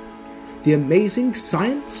date? The amazing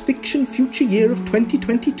science fiction future year of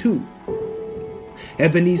 2022.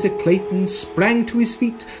 Ebenezer Clayton sprang to his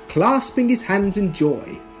feet, clasping his hands in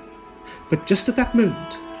joy. But just at that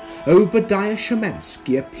moment, Obadiah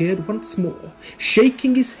Shemansky appeared once more,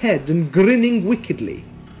 shaking his head and grinning wickedly.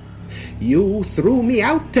 "You threw me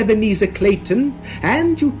out, Ebenezer Clayton,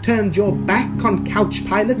 and you turned your back on Couch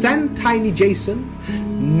Pilots and Tiny Jason.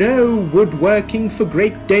 No woodworking for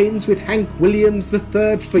Great Danes with Hank Williams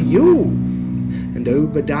III for you." And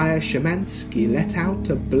Obadiah Shemansky let out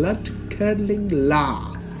a blood-curdling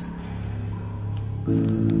laugh.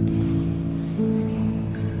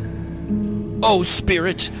 "Oh,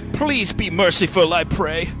 Spirit, please be merciful, I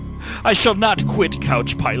pray. I shall not quit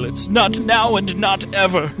Couch Pilots, not now and not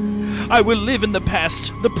ever. I will live in the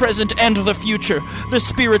past, the present, and the future. The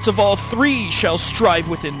spirits of all 3 shall strive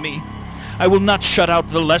within me. I will not shut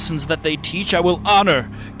out the lessons that they teach. I will honor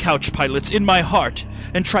Couch Pilots in my heart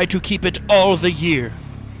and try to keep it all the year."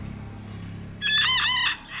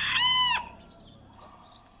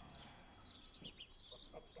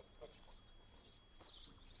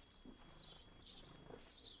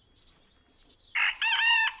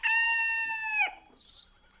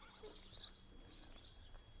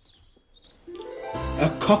 A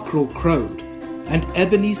cockerel crowed, and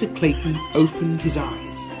Ebenezer Clayton opened his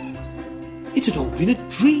eyes. It had all been a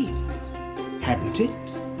dream, hadn't it?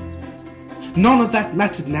 None of that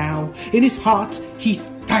mattered now. In his heart, he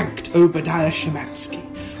thanked Obadiah Shemansky,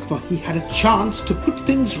 for he had a chance to put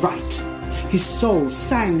things right. His soul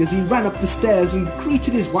sang as he ran up the stairs and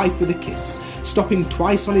greeted his wife with a kiss, stopping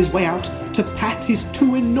twice on his way out to pat his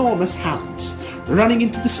 2 enormous hounds. Running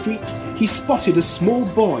into the street, he spotted a small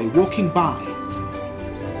boy walking by.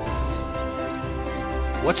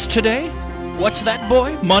 What's today? What's that,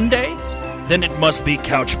 boy? Monday? Then it must be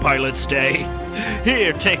Couch Pilot's day.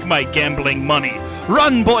 Here, take my gambling money.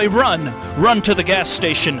 Run, boy, run! Run to the gas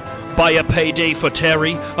station. Buy a payday for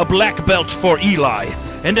Terry, a black belt for Eli,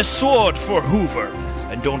 and a sword for Hoover.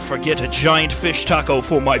 And don't forget a giant fish taco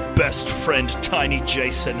for my best friend, Tiny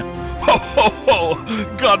Jason. Ho, ho,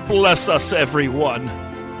 ho! God bless us, everyone.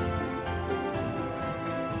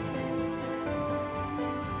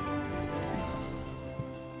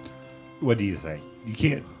 What do you say? You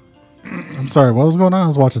can't. I'm sorry, what was going on? I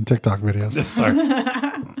was watching TikTok videos. Sorry.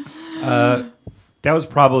 That was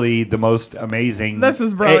probably the most amazing. This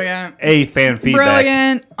is brilliant. Fan feedback.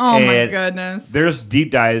 Brilliant. Oh my And goodness. There's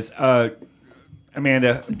deep dives.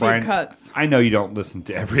 Amanda, Bryan, cuts. I know you don't listen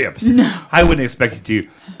to every episode. No. I wouldn't expect you to,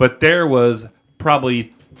 but there was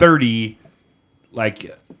probably 30,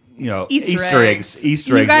 Easter eggs.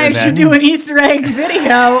 You guys should do an Easter egg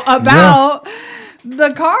video about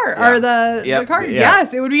the car or the car. Yeah.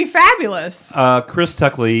 Yes, it would be fabulous. Chris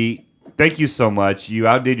Tuckley, thank you so much. You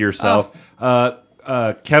outdid yourself.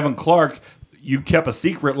 Kevin Clark, you kept a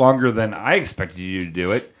secret longer than I expected you to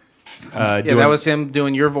do it. That was him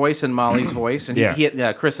doing your voice and Molly's voice. And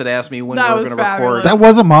Chris had asked me when we were going to record. That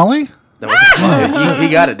wasn't Molly? That wasn't Molly.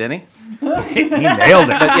 He got it, didn't he? He nailed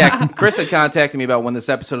it. But yeah, Chris had contacted me about when this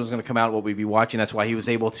episode was going to come out, what we'd be watching. That's why he was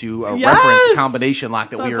able to reference Combination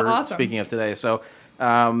Lock that we were speaking of today. So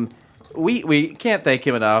we can't thank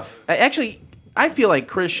him enough. Actually, I feel like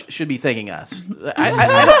Chris should be thanking us.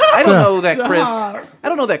 I don't know that Chris. I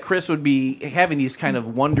don't know that Chris would be having these kind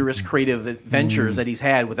of wondrous creative adventures that he's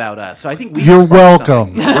had without us. So I think you're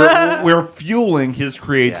welcome. We're fueling his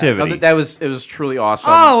creativity. No, it was truly awesome.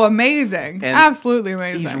 Oh, amazing! And absolutely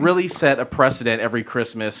amazing. He's really set a precedent every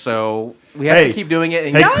Christmas. So we have to keep doing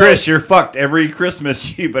it. And Chris, you're fucked every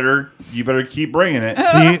Christmas. You better keep bringing it.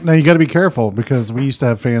 See, now you got to be careful because we used to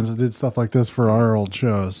have fans that did stuff like this for our old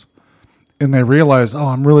shows. And they realize,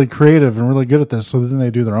 I'm really creative and really good at this. So then they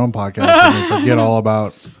do their own podcast and they forget all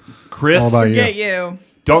about Chris. Forget you.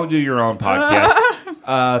 Don't do your own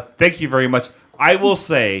podcast. Thank you very much. I will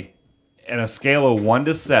say, on a scale of 1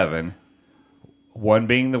 to 7, 1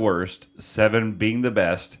 being the worst, 7 being the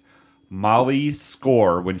best, Molly's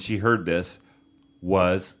score when she heard this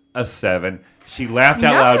was a 7. She laughed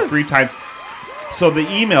out loud 3 times. So the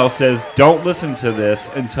email says, "Don't listen to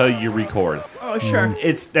this until you record." Oh, sure.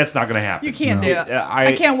 That's not going to happen. You can't do it.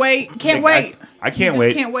 I can't wait. Can't wait. I can't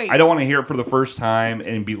wait. Can't wait. I don't want to hear it for the first time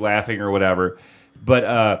and be laughing or whatever.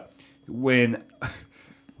 But when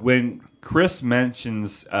Chris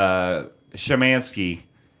mentions Shemansky,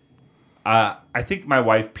 I think my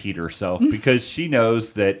wife peed herself because she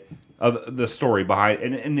knows that of the story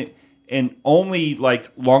behind and only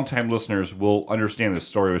longtime listeners will understand the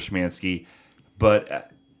story of Shemansky.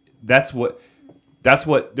 But that's what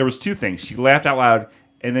there was 2 things. She laughed out loud,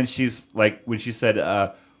 and then she's like, when she said,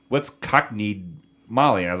 "What's cockneyed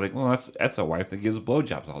Molly?" And I was like, "Well, that's a wife that gives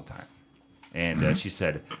blowjobs all the time." And she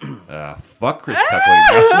said, "Fuck Chris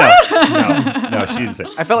Tuckley." No, she didn't say.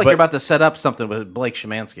 I felt like you're about to set up something with Blake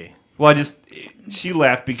Shemansky. Well, she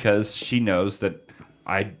laughed because she knows that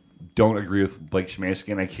I don't agree with Blake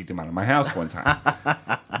Shemansky, and I kicked him out of my house one time.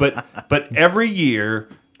 But every year,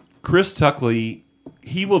 Chris Tuckley,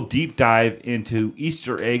 he will deep dive into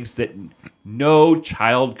Easter eggs that no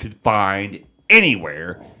child could find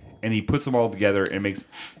anywhere, and he puts them all together and makes.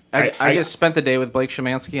 I just spent the day with Blake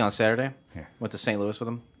Shemansky on Saturday. Yeah. Went to St. Louis with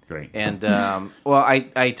him. Great. And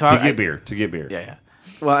I talked to get beer. Yeah.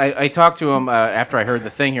 Well, I talked to him after I heard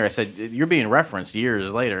the thing here. I said, "You're being referenced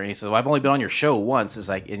years later," and he said, "Well, I've only been on your show once." It's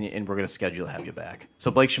like, and we're going to schedule to have you back.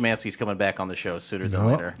 So Blake Shemansky's coming back on the show sooner than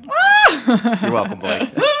later. You're welcome,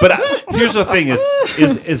 Blake. But here's the thing: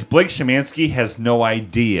 is Blake Shemansky has no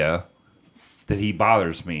idea that he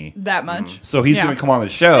bothers me that much. So he's going to come on the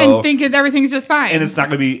show and think everything's just fine, and it's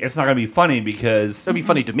not going to be funny because it'll be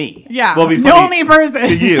funny to me. Yeah, well, it'll be the only person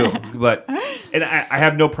to you. But I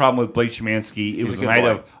have no problem with Blake Shemansky. It was a night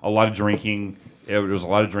of a lot of drinking. It was a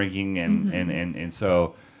lot of drinking, and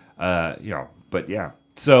so But yeah,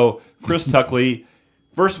 so Chris Tuckley.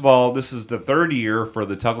 First of all, this is the 3rd year for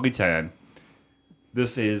the Tuckley 10.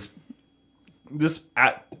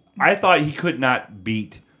 I thought he could not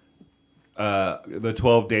beat the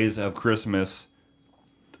 12 Days of Christmas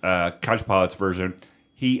Couch Pilots version.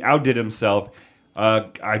 He outdid himself.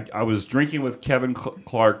 I was drinking with Kevin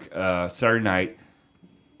Clark Saturday night.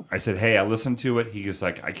 I said, "Hey, I listened to it." He was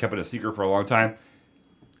like, "I kept it a secret for a long time."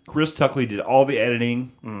 Chris Tuckley did all the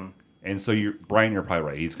editing, and so Bryan, you're probably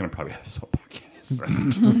right. He's going to probably have his own podcast.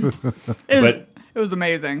 It was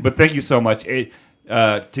amazing. But thank you so much. To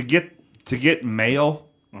get mail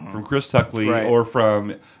from Chris Tuckley or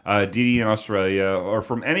from Dee Dee in Australia or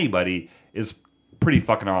from anybody is pretty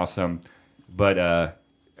fucking awesome. But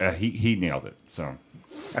he nailed it. So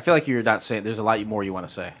I feel like you're not saying. There's a lot more you want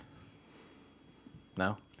to say.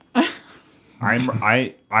 No.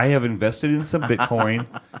 I have invested in some Bitcoin.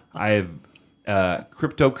 I have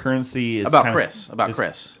cryptocurrency is about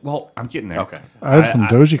Chris. Well, I'm getting there. Okay. I have some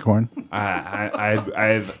Dogecoin.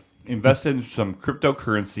 I've invested in some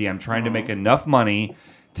cryptocurrency. I'm trying to make enough money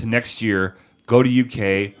to next year go to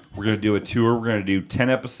UK. We're going to do a tour. We're going to do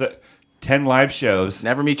 10 live shows.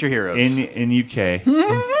 Never meet your heroes. In UK.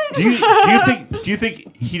 do you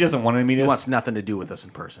think he doesn't want to meet us? He wants nothing to do with us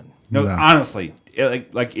in person. No. Honestly,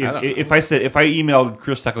 if I emailed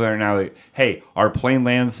Chris Tucker right now, like, hey, our plane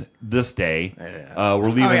lands this day. We're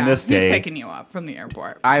leaving this day. He's picking you up from the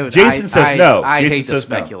airport. Jason says no. I Jason hate to says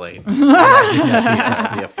speculate. It'd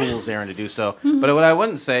be a fool's errand to do so. But what I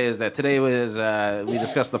wouldn't say is that today was we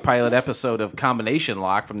discussed the pilot episode of Combination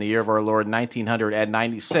Lock from the year of our Lord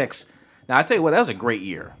 1996. Now I tell you what, that was a great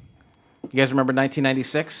year. You guys remember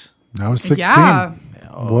 1996? I was 16. Yeah.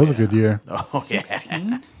 It was a good year. Oh,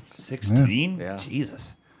 16? 16? Yeah.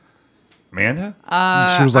 Jesus. Amanda?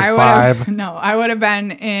 She was like 5. No, I would have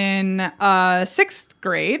been in 6th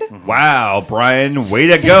grade. Wow, Bryan, way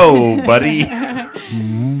to go, buddy.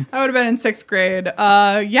 I would have been in 6th grade.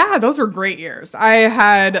 Yeah, those were great years. I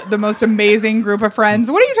had the most amazing group of friends.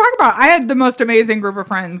 What are you talking about? I had the most amazing group of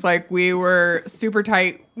friends. Like, we were super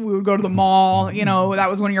tight. We would go to the mall. You know, that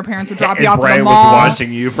was when your parents would drop you off at the Bryan mall. was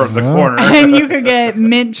watching you from the corner. And you could get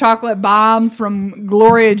mint chocolate bombs from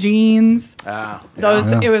Gloria Jeans.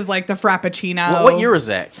 It was like the Frappuccino. What year was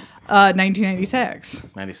that? 1996.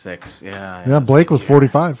 96. Yeah, Blake was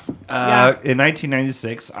 45. In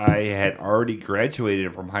 1996, I had already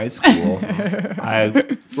graduated from high school.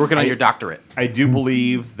 Working on your doctorate. I do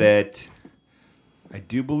believe that.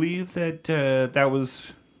 That was.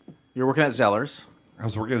 You're working at Zeller's. I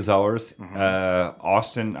was working at Zellers.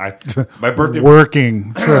 Austin. My birthday.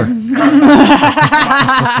 Working, sure.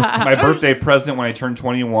 My birthday present when I turned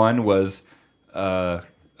 21 was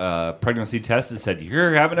pregnancy test. It said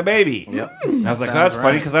you're having a baby. Yep. And I was like, oh, that's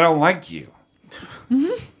funny because I don't like you.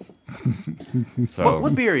 So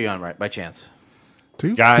What beer are you on, right? By chance?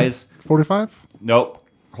 2? guys, 45? nope.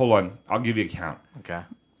 Hold on. I'll give you a count. Okay.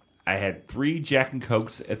 I had 3 Jack and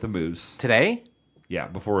Cokes at the Moose. Today? Yeah,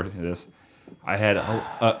 before this. I had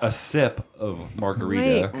a sip of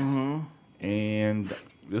margarita. And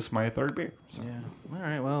this is my 3rd beer. So. Yeah. All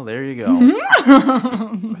right. Well, there you go.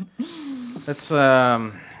 Let's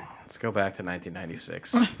go back to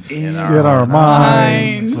 1996 in our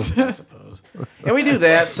minds. I suppose. And we do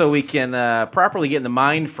that so we can properly get in the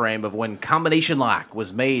mind frame of when Combination Lock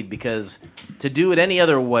was made, because to do it any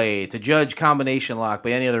other way, to judge Combination Lock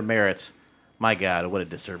by any other merits, my God, what a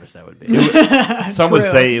disservice that would be. Some would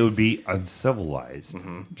say it would be uncivilized.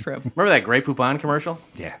 True. Remember that Grey Poupon commercial?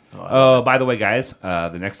 Yeah. Oh, by the way, guys,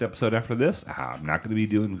 the next episode after this, I'm not going to be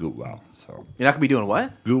doing good well. So You're not going to be doing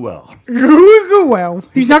what? good well. Go well.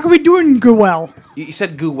 He's not going to be doing go well. You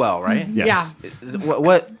said goo well, right? Yes. Yeah.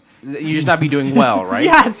 What? You just not be doing well, right?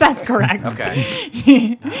 Yes, that's correct. Okay.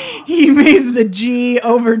 He moves the G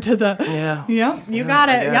over to the. Yeah. Yep, you got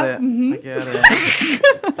it. Yep. I get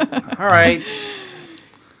it. All right.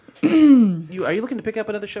 Are you looking to pick up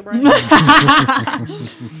another show, Bryan?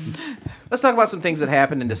 Let's talk about some things that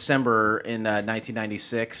happened in December in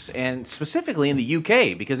 1996, and specifically in the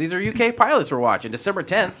UK, because these are UK pilots we're watching. December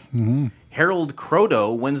 10th, Harold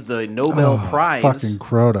Crodo wins the Nobel Prize. Fucking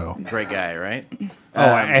Crodo. Great guy, right?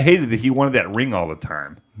 I hated that he wanted that ring all the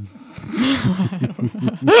time.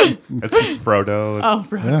 That's Frodo. Oh,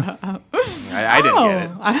 Frodo. Yeah. I didn't get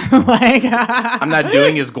it. I'm like, I'm not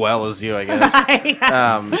doing as well as you, I guess.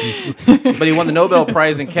 But he won the Nobel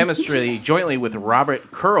Prize in Chemistry jointly with Robert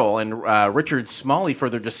Curl and Richard Smalley for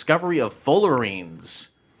their discovery of fullerenes.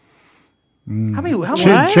 How many?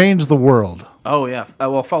 Change the world. Oh, yeah.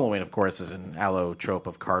 Well, fullerene, of course, is an allotrope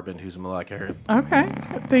of carbon whose molecular. okay,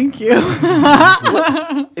 thank you.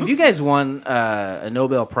 If you guys won a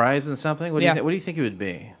Nobel Prize in something, what do Yeah. you think it would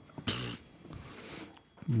be?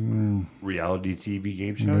 Reality TV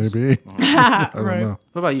game shows. Maybe. I don't Right. know.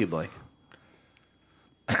 What about you, Blake?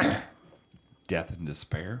 Death and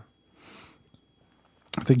Despair.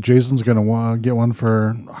 I think Jason's going to get one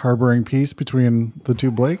for harboring peace between the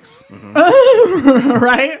two Blakes.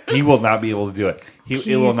 Right? He will not be able to do it.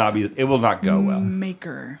 It will not be. It will not go well.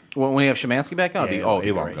 Maker. Well, when you have Szymanski back on, Yeah, it'd be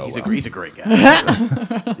it won't great. go He's well. he's a great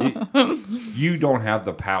guy. You don't have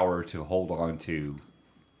the power to hold on to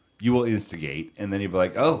you will instigate, and then you'll be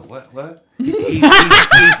like, oh, what?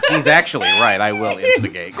 He's actually right. I will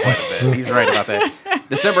instigate quite a bit. He's right about that.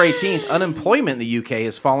 December 18th, unemployment in the UK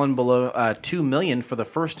has fallen below 2 million for the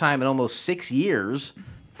first time in almost 6 years.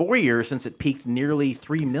 4 years since it peaked nearly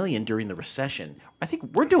 3 million during the recession. I think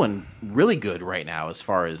we're doing really good right now as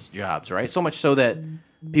far as jobs, right? So much so that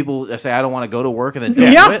people say, I don't want to go to work, and then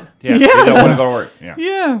don't do it. Yeah, they don't want to go to work.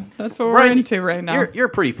 Yeah, that's what we're into right now. You're a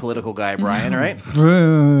pretty political guy, Brian, right?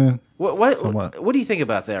 What do you think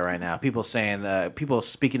about that right now? People saying, people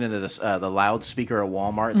speaking into this the loudspeaker at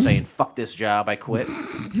Walmart and saying, "Fuck this job, I quit."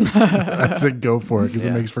 I said go for it because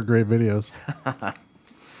it makes for great videos.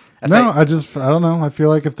 I don't know. I feel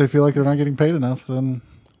like if they feel like they're not getting paid enough, then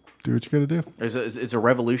do what you got to do. It's a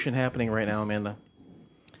revolution happening right now, Amanda.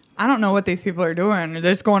 I don't know what these people are doing. Are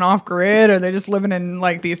they just going off grid? Are they just living in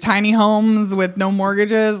like these tiny homes with no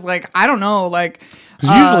mortgages? Like, I don't know. Like,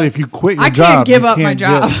 because usually if you quit your job, I can't give up my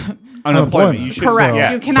job. Unemployment. You should. Correct.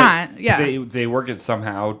 Yeah. You cannot. They work it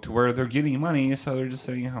somehow to where they're getting money, so they're just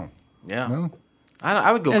sitting at home. Yeah. No.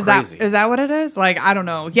 I would go crazy. Is that what it is? Like, I don't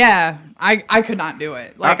know. Yeah. I could not do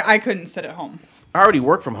it. Like, I couldn't sit at home. I already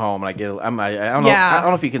work from home, and I don't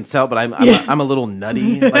know if you can tell, but I'm a little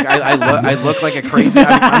nutty. Like I look like a crazy.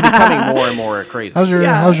 I'm becoming more and more crazy. How's your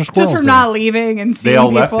squirrels just from not leaving and seeing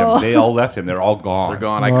people? They all left him. They're all gone. They're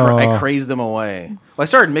gone. I crazed them away. Well, I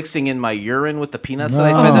started mixing in my urine with the peanuts that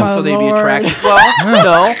I fed them, so they'd be attracted. Well,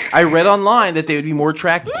 no, I read online that they would be more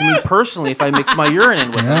attracted to me personally if I mixed my urine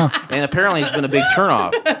in with them, and apparently it's been a big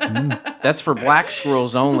turnoff. That's for black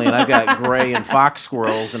squirrels only, and I've got gray and fox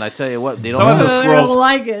squirrels, and I tell you what, they don't. Some of the squirrels don't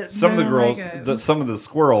like it. Some of the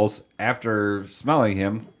squirrels, after smelling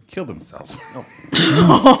him, kill themselves.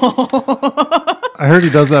 I heard he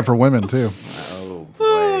does that for women too. Oh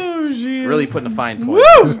boy, really putting a fine point.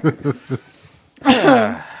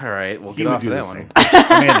 All right, we'll get off of that one.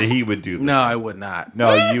 Amanda, he would do this. No, I would not.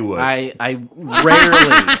 No, you would. I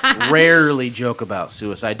rarely joke about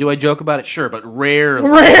suicide. Do I joke about it? Sure, but rarely.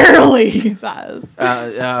 Rarely, he says.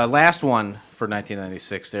 Last one for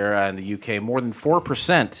 1996 there in the UK. More than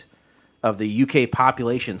 4% of the UK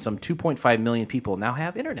population, some 2.5 million people, now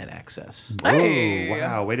have internet access. Hey.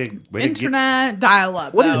 Wow. Way to internet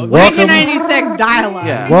dial-up, what though. Is, 1996 dial-up.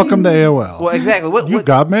 Yeah. Welcome to AOL. Well, exactly. You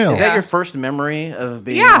got mail. Is that your first memory of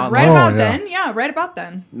being online? Right about then. Yeah, right about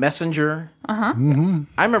then. Messenger. Uh-huh. Mm-hmm.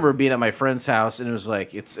 I remember being at my friend's house, and it was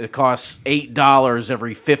like, it costs $8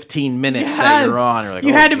 every 15 minutes that you're on. You're like,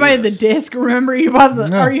 you had to buy the disc, remember? You bought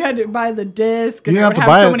or you had to buy the disc, and it would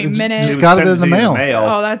have so many minutes. You just got it in the mail.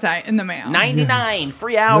 Oh, that's right, in the mail. 99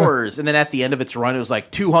 free hours. And then at the end of its run, it was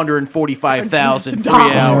like 245,000 free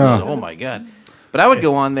hours. Oh, my God. But I would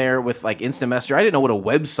go on there with like Instant Messenger. I didn't know what a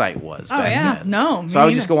website was back then. No. So I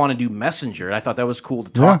would just go on and do Messenger, and I thought that was cool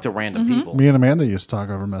to talk to random people. Me and Amanda used to talk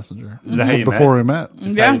over Messenger. Is that how you before we met?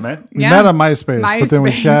 Is that how you met? We met on MySpace, but then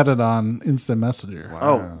we chatted on Instant Messenger. Wow.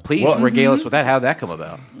 Oh, please regale us with that. How did that come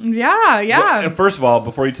about? Yeah. Well, first of all,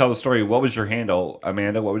 before you tell the story, what was your handle,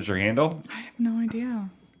 Amanda? What was your handle? I have no idea.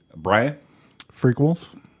 Brian? Freak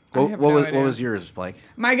Wolf. What was yours, Blake?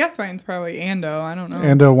 I guess mine's probably Ando. I don't know.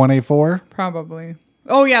 Ando 184. Probably.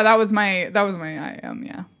 Oh yeah, that was my IM.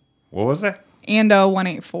 Yeah. What was that? Ando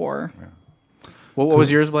 184. Yeah. What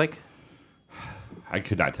was yours, Blake? I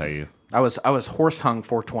could not tell you. I was horse hung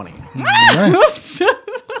 420. Nice.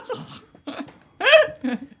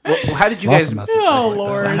 Well, how did you guys? Oh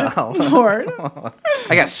Lord, Lord!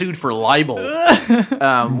 I got sued for libel.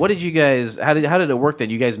 What did you guys? How did it work then?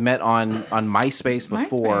 You guys met on MySpace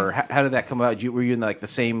before. MySpace. How did that come about? Were you in like the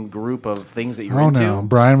same group of things that you were into? No,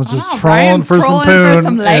 Brian was just Brian's trolling for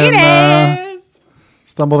some ladies. And,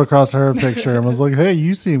 stumbled across her picture and was like, "Hey,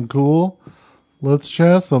 you seem cool. Let's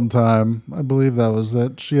chat sometime." I believe that was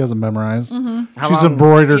it. She hasn't memorized. Mm-hmm. She's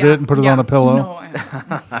embroidered it and put it on a pillow. No, I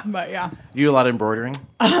haven't. But yeah. You do a lot of embroidering?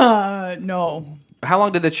 No. How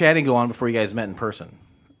long did the chatting go on before you guys met in person?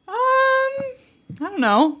 I don't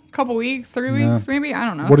know. A couple weeks, 3 weeks, maybe. I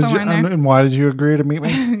don't know. What did somewhere in there. and why did you agree to meet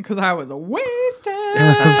me? Because I was wasted.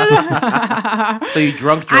 So you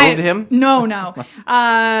drunk drove to him? No.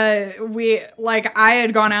 I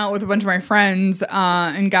had gone out with a bunch of my friends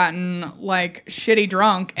and gotten like shitty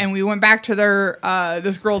drunk, and we went back to their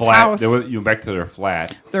this girl's house. You went back to their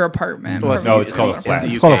flat. Their apartment. No, it's called a flat.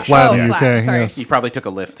 It's called a flat in the UK. Sorry. Yes. You probably took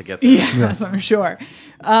a lift to get there. Yes, I'm sure.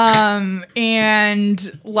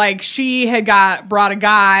 And like she had brought a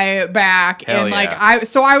guy back, Hell and yeah. I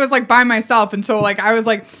was like by myself, and so like I was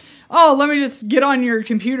like, oh, let me just get on your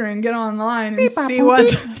computer and get online and see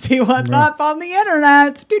what's up on the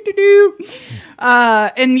internet.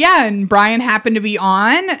 And Brian happened to be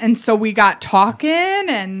on, and so we got talking,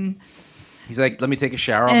 and He's like, let me take a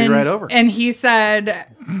shower. I'll be right over. And he said,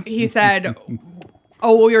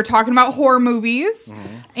 oh, well, you're talking about horror movies.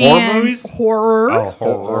 Mm-hmm. Horror movies? Horror. Oh,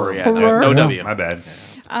 horror. Yeah, Horror. no W. My bad.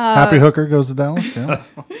 Happy Hooker goes to Dallas.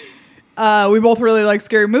 Yeah. We both really like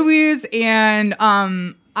scary movies, and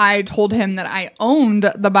I told him that I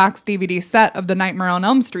owned the box DVD set of the Nightmare on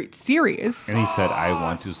Elm Street series, And he said, I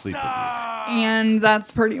want to sleep with you. and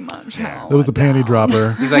that's pretty much how. It was the panty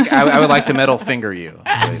dropper. He's like, I would like to metal finger you.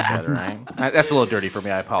 That's what he said, right? That's a little dirty for me.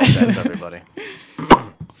 I apologize, everybody.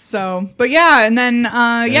 So, but yeah, and then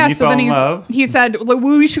you so fell then in love? he said, well,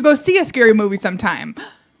 we should go see a scary movie sometime.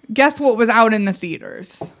 Guess what was out in the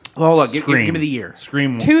theaters? Well, look, give Scream. me the year.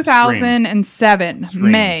 Scream. 2007,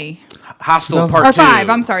 May. Hostel Or Part 2. Or 5,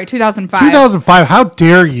 I'm sorry, 2005. 2005. How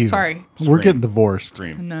dare you? Sorry. We're getting divorced.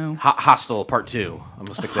 Scream. No. Hostel Part 2. I'm going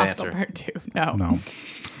to stick to the Hostel answer. Part 2. No. No.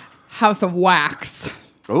 House of Wax.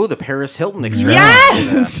 Oh, the Paris Hilton experience.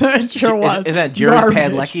 Yes! It sure was. Is that Jerry Garbage.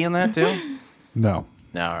 Padlecki in that, too? No.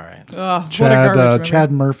 No, all right. Ugh, what a garbage movie.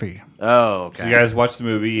 Chad Murphy. Oh, okay. So you guys watched the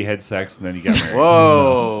movie, you had sex, and then you got married.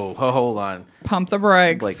 Whoa. Hold on. Pump the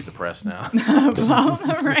brakes. Blake's depressed now. Pump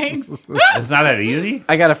the brakes. It's not that easy?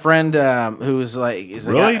 I got a friend who's like...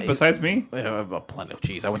 Really? Besides me? Plenty of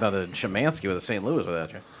cheese. I went down to Szymanski with a St. Louis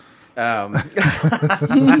without you.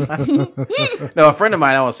 No, a friend of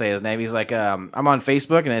mine, I won't say his name. He's like, I'm on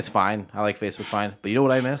Facebook, and it's fine. I like Facebook fine. But you know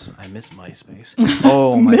what I miss? I miss MySpace.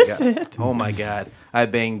 Oh, my God. Oh, my God. I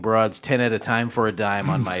banged broads 10 at a time for a dime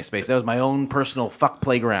on MySpace. That was my own personal fuck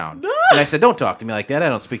playground. And I said, don't talk to me like that. I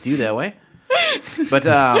don't speak to you that way. But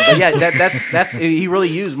yeah, that's he really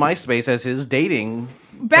used MySpace as his dating.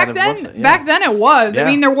 Back then it was. Yeah. I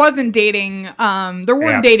mean, there wasn't dating. There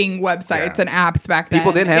weren't Apps. dating websites and apps back then.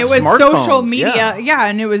 People didn't have It was smartphones, social media. yeah. Yeah,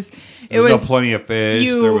 and it was. There was no Plenty of Fish.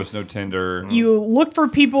 There was no Tinder. You look for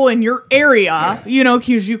people in your area,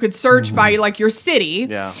 because you could search by like your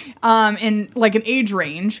city, and like an age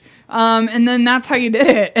range, and then that's how you did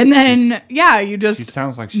it. And then you just She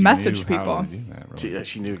sounds like she messaged knew people. how to do that. Really.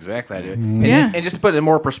 She knew exactly how to do it. Yeah. And just to put it in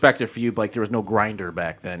more perspective for you, like there was no Grinder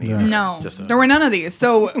back then either. No, Just there were none of these.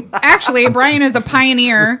 So actually, Bryan is a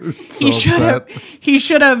pioneer. He should upset.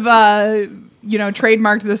 have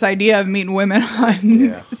trademarked this idea of meeting women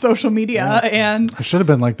on social media and I should have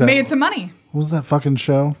been like that. made some money. What was that fucking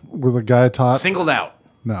show where the guy taught? singled out.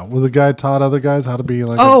 No, where the guy taught other guys how to be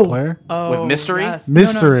like a player? With Mystery? Yes.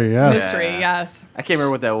 Mystery, yes. Mystery, yes. I can't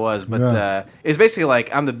remember what that was, but it was basically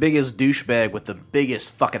like I'm the biggest douchebag with the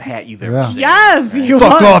biggest fucking hat you've ever Yeah. seen. Yes, he Fuck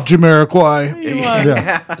was. off, Jamiroquai. He was.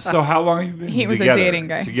 Yeah. So how long have you been He was a together? dating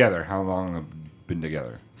guy. Together. How long have you been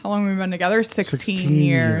together? How long have we been together? 16 16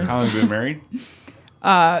 years. How long have you been married?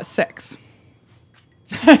 6.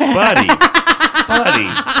 Buddy.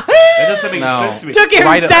 That doesn't make sense to me. Took him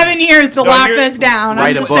Write a- 7 years to lock here- this down. I'm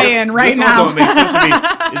write a just book. saying right This now. one don't make sense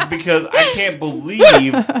to me. Is because I can't believe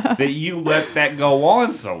that you let that go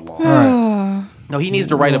on so long. All right. No, he needs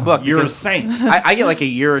to write a book. You're a because saint. I get like a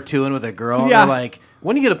year or two in with a girl, and Yeah. they're like,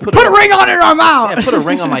 when are you going to Put a ring on it or I'm out. Yeah, put a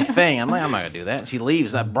ring on my thing. I'm like, I'm not going to do that. And she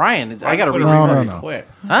leaves. Brian, I got to read. No, Already no. quit.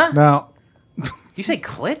 Now, You say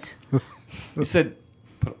clit? You said.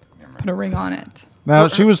 Put a ring on it.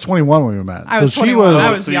 she was 21 when we met. I so was she 21. was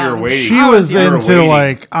I was So you're young. waiting. she I was young. into Waiting.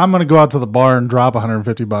 like, I'm gonna go out to the bar and drop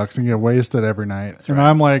 $150 and get wasted every night. And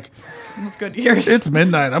I'm like, It was good years. it's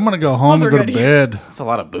midnight. I'm gonna go home Those and are go to good bed. That's a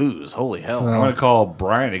lot of booze. Holy hell. I'm gonna call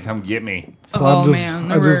Brian to come get me. So Oh, I'm just,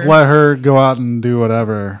 man, I just let her go out and do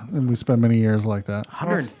whatever, and we spent many years like that.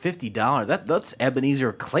 $150. That's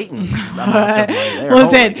Ebenezer Clayton. There.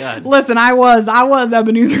 Oh my God. Listen. I was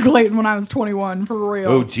Ebenezer Clayton when I was 21 for real.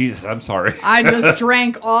 Oh Jesus, I'm sorry. I just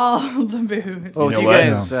drank all the booze. Well, You if know you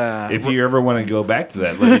what? guys, If you ever want to go back to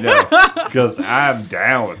that, let me know because I'm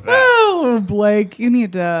down with that. Oh, Blake, you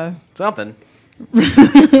need to. something.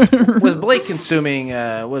 With Blake consuming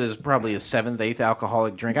what is probably a 7th, 8th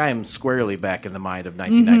alcoholic drink, I am squarely back in the mind of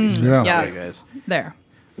 1996. Yeah. Yes, Guys. there.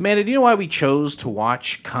 Amanda, do you know why we chose to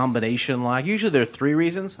watch Combination Lock? Usually there are 3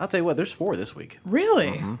 reasons. I'll tell you what, there's 4 this week.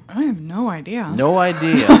 Really? I have no idea. No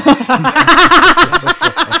idea.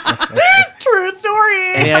 True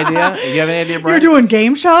story. Any idea? You have any idea, Brian? You're doing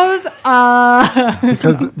game shows?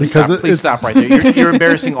 Because Please stop right there. You're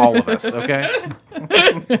embarrassing all of us, okay?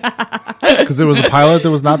 because it was a pilot that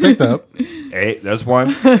was not picked up. Hey, that's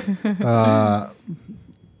one.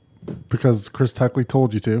 Because Chris Tuckley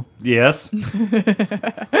told you to. Yes.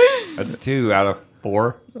 That's 2 out of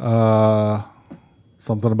 4.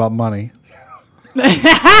 Something about money. he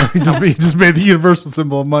just made the universal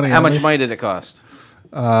symbol of money. How on much me. money did it cost?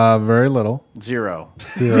 Very little. 0.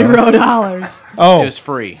 $0. Oh, It was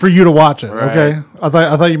free. for you to watch it. Right. Okay, I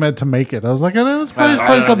thought you meant to make it. I was like, it's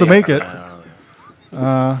probably something to make it.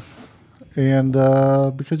 and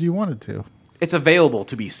because you wanted to. It's available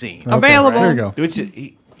to be seen. Okay, Available. There you go.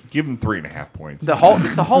 Give him 3.5 points.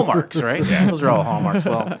 It's the hallmarks, right? Yeah. Those are all hallmarks.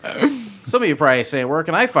 Well, some of you probably saying, where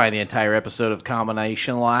can I find the entire episode of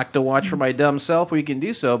Combination Lock to watch for my dumb self? Well, you can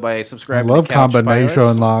do so by I subscribing love to Couch Combination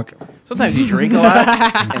Pilots. Lock. Sometimes you drink a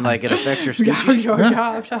lot, and like it affects your speech.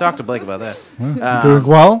 Talk to Blake about that. Doing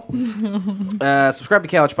well. Subscribe to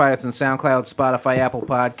Couch Pilots on SoundCloud, Spotify, Apple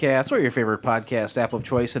Podcasts, or your favorite podcast app of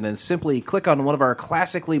choice, and then simply click on one of our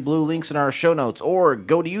classically blue links in our show notes, or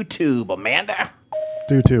go to YouTube, Amanda.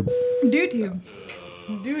 YouTube. DoTube.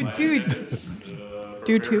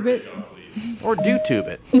 DoTube it. Or do tube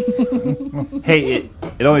it. Hey,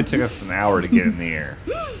 it only took us an hour to get in the air.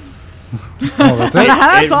 Oh, that's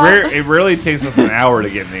it. It rarely takes us an hour to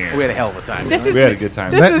get in the air. We had a hell of a time. This We is had a good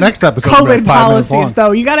time. Next episode will be COVID 5 minutes policies, long.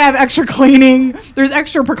 though. You got to have extra cleaning. There's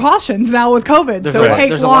extra precautions now with COVID, so it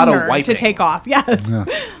takes there's a lot of longer to wiping. take off. Yes,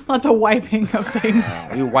 lots of wiping of things.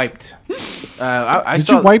 We wiped. I Did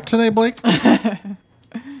saw, you wipe today, Blake?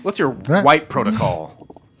 What's your wipe protocol?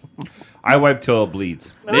 I wipe till it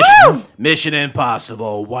bleeds. Mission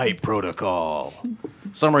Impossible wipe protocol.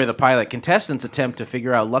 Summary of the pilot. Contestants attempt to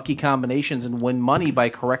figure out lucky combinations and win money by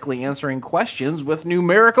correctly answering questions with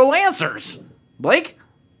numerical answers. Blake?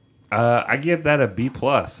 I give that a B+.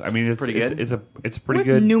 I mean, it's Pretty good. It's pretty With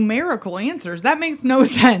good. numerical answers. That makes no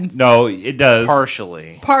sense. No, it does.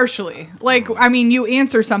 Partially. Partially. Like, I mean, you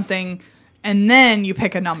answer something and then you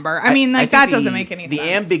pick a number. I mean, like, that doesn't make any sense.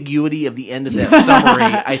 The ambiguity of the end of that summary,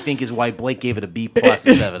 I think, is why Blake gave it a B+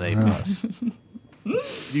 instead of an A+.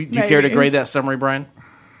 Do you care to grade that summary, Brian?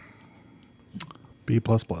 B++. B++.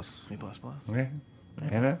 Okay.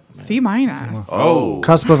 Anna? C minus. Oh.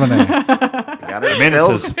 Cusp of an A.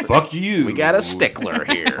 Amanda says, fuck you. We got a stickler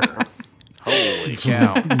here. Holy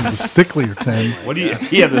cow. The Stickler 10. What do you...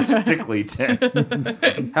 Yeah, the stickly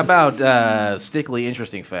 10. How about stickly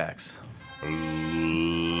interesting facts?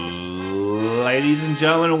 Ladies and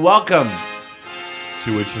gentlemen, welcome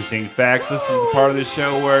to Interesting Facts. This is a part of the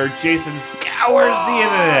show where Jason scours the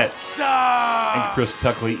internet and Chris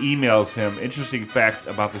Tuckley emails him interesting facts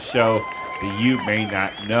about the show that you may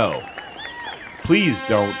not know. Please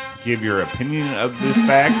don't give your opinion of this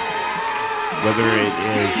fact, whether it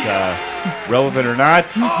is relevant or not.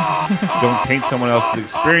 Don't taint someone else's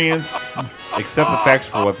experience. Accept the facts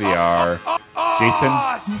for what they are. Jason,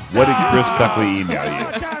 what did Chris Tuckley email you?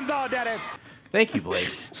 Thank you, Blake.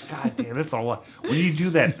 God damn, that's a lot. When you do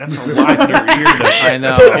that, that's a lot in your ear. I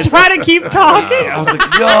know. Try to keep talking. I was like,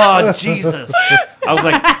 oh, Jesus. I was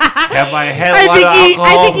like, have I had a lot of alcohol?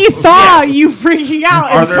 I think he saw Yes. you freaking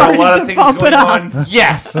out. Are and there a lot starting of to things bump going it up. on?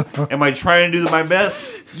 Yes. Am I trying to do my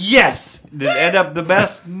best? Yes. Did it end up the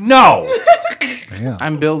best? No. Yeah.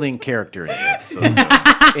 I'm building character in here. So, and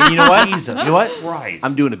you know what? Jesus You know what? Christ.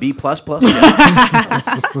 I'm doing a B++.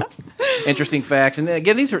 Interesting facts, and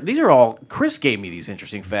again, these are all. Chris gave me these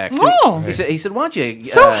interesting facts. Oh. He said, "Why don't you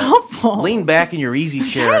So helpful. lean back in your easy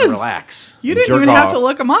chair Yes. and relax?" You didn't Jerk even have off. to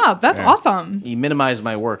look him up. That's awesome. He minimized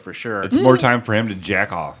my work for sure. It's more time for him to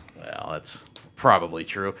jack off. Well, that's probably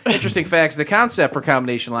true. Interesting facts. The concept for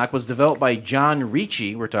combination lock was developed by John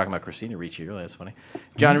Ricci. We're talking about Christina Ricci earlier. That's funny.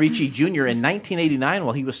 John Ricci Jr. in 1989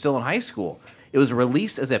 while he was still in high school. It was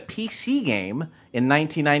released as a PC game in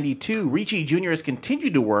 1992. Ricci Jr. has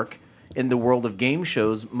continued to work in the world of game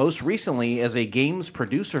shows, most recently as a games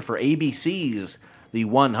producer for ABC's The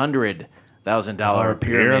 $100,000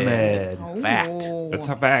 Pyramid. Fact. That's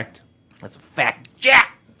a fact. That's a fact,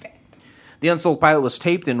 Jack. The Unsold Pilot was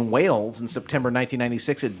taped in Wales in September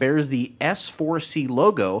 1996. It bears the S4C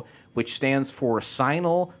logo, which stands for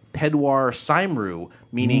Sinal Pedwar Cymru,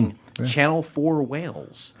 meaning Channel 4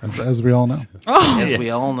 Wales. As we all know. As we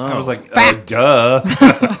all know. I was like, duh.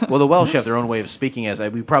 Well, the Welsh have their own way of speaking, as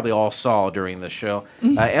we probably all saw during the show.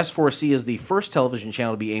 S4C is the first television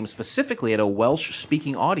channel to be aimed specifically at a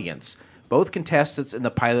Welsh-speaking audience. Both contestants in the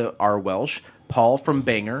pilot are Welsh, Paul from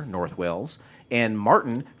Bangor, North Wales, and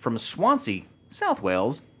Martin from Swansea, South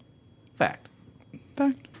Wales. Fact.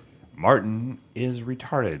 Martin is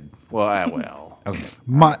retarded. Well. Okay.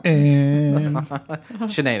 Martin.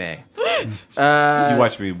 Shenane. You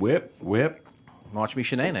watch me whip. Watch me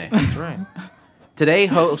shenane. That's right. Today,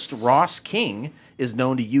 host Ross King is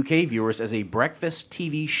known to UK viewers as a breakfast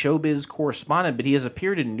TV showbiz correspondent, but he has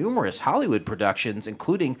appeared in numerous Hollywood productions,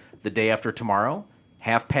 including The Day After Tomorrow,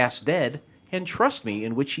 Half Past Dead, and Trust Me,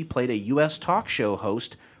 in which he played a U.S. talk show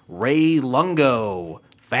host, Ray Lungo.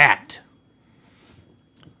 Fact.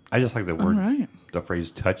 I just like the word, the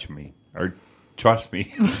phrase touch me. Or trust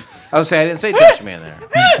me. I was saying I didn't say touch me in there.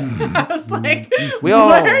 I was like, We all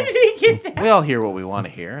where did he get that? we all hear what we want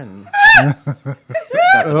to hear, and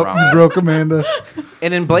nothing wrong. You broke Amanda.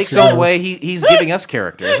 And in Blake's own way, he's giving us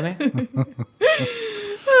character, isn't he?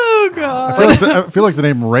 Oh God. I feel like the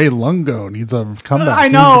name Ray Lungo needs a comeback. I He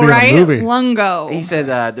needs know, to be in a right? movie. Lungo. He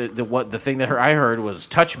said the thing that I heard was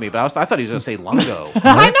 "touch me," but I thought he was going to say "lungo."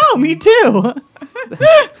 I know, me too.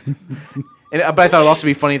 But I thought it'd also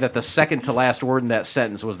be funny that the second to last word in that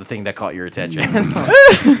sentence was the thing that caught your attention.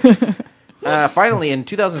 Finally, in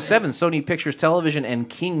 2007, Sony Pictures Television and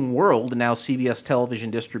King World, now CBS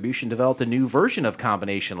Television Distribution, developed a new version of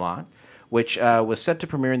Combination Lock, which was set to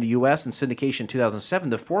premiere in the U.S. and syndication in 2007.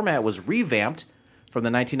 The format was revamped from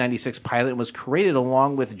the 1996 pilot and was created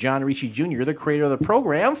along with John Ricci Jr., the creator of the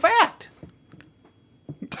program. Fact.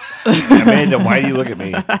 Amanda, why do you look at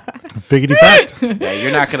me? Figgity fact. Yeah,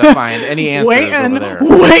 you're not going to find any answers over there.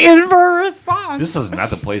 Waiting for a response. This is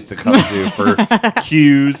not the place to come to for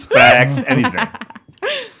cues, facts, anything.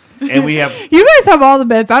 And we have You guys have all the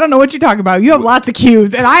bits. I don't know what you're talking about. You have lots of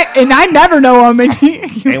cues, and I never know them.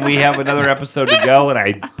 and we have another episode to go, and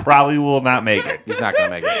I probably will not make it. He's not going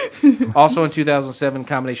to make it. Also in 2007,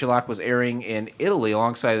 Combination Lock was airing in Italy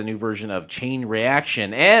alongside the new version of Chain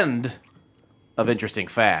Reaction and of Interesting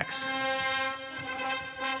Facts.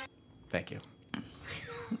 Thank you.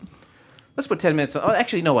 Let's put 10 minutes on. Oh,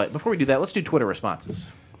 actually, you know what? Before we do that, let's do Twitter responses.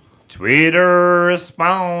 Twitter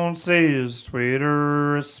responses.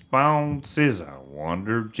 I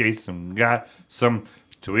wonder if Jason got some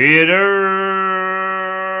Twitter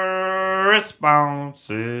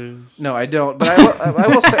responses. No, I don't. But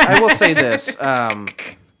I will say this.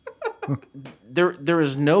 There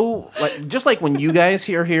is no, just like when you guys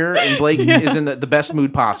are here and Blake is in the best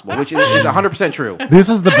mood possible, which is 100% true. This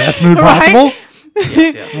is the best mood possible?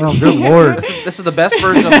 Yes. Oh, good Lord. This is the best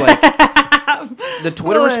version of Blake. The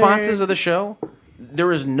Twitter responses of the show,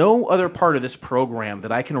 there is no other part of this program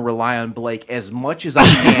that I can rely on Blake as much as I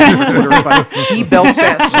can for Twitter responses. He belts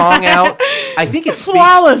that song out. I think it speaks,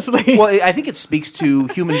 flawlessly. Well, I think it speaks to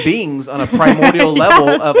human beings on a primordial level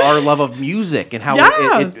of our love of music and how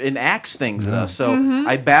it enacts things in us. So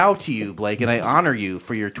I bow to you, Blake, and I honor you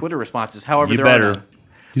for your Twitter responses. However, You better.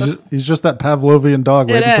 He's just that Pavlovian dog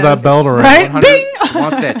waiting for is. that bell to ring. Right? Ding!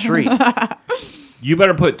 Wants that treat. You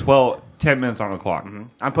better put 10 minutes on the clock.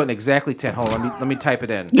 I'm putting exactly 10. Hold on, let me type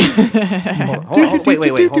it in. Hold,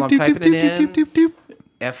 wait. Hold on, I'm typing it in.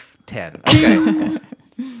 F10. Okay.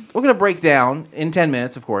 We're going to break down, in 10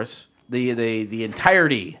 minutes, of course, the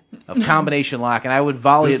entirety of Combination Lock, and I would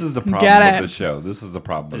volley This it. is the problem with the show. This is the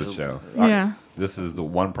problem with the show. Yeah. This is the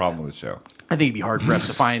one problem with the show. I think it'd be hard-pressed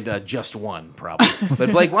to find just one, probably.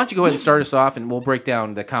 But, Blake, why don't you go ahead and start us off, and we'll break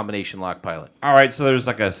down the Combination Lock pilot. All right, so there's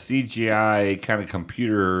like a CGI kind of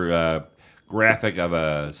computer graphic of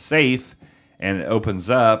a safe, and it opens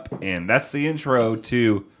up, and that's the intro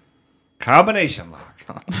to Combination Lock.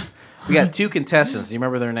 We got two contestants. Do you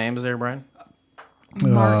remember their names there, Brian?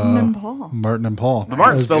 Martin and Paul. Martin and Paul. But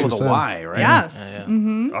Martin's As spelled you with a said. Y, right? Yes. Yeah.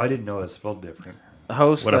 Oh, I didn't know it was spelled different. The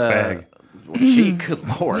host. What a fag. Gee, good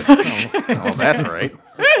Lord. Oh, that's right.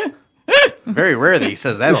 Very rare that he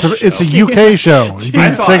says that. It's a UK show. He I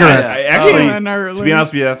means thought, cigarettes. I actually, Oh, early. to be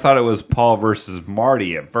honest with you, I thought it was Paul versus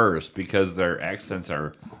Marty at first because their accents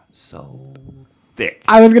are so thick.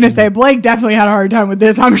 I was gonna say Blake definitely had a hard time with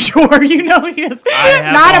this. I'm sure you know he is I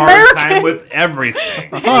have not a hard American. time with everything.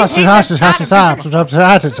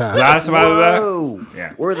 Whoa.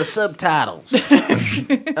 Yeah. Where are the subtitles?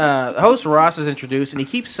 Host Ross is introduced, and he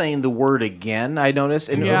keeps saying the word again, I noticed.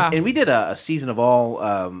 And, and we did a season of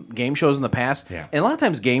all game shows in the past. Yeah. And a lot of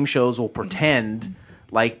times game shows will pretend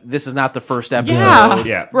like this is not the first episode.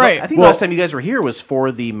 Yeah. Right. I think the last time you guys were here was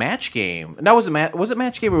for the match game. No, was it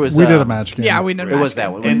match game or was We did a match game. Yeah, we did. It was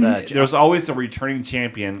that one. And With, there's always a returning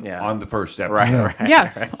champion Yeah. on the first episode. right.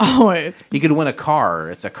 Yes, always. You could win a car.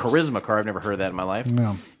 It's a charisma car. I've never heard of that in my life.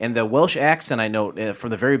 No. And the Welsh accent, I note from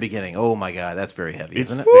the very beginning. Oh my God, that's very heavy,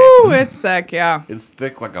 It's isn't it? thick. Ooh, it's thick. Yeah. It's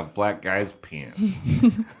thick like a black guy's penis.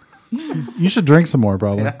 You should drink some more,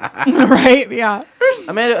 probably. Right. Yeah.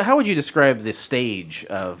 Amanda, how would you describe the stage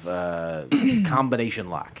of Combination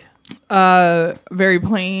Lock? Very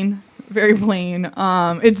plain. Very plain.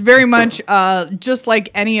 It's very much just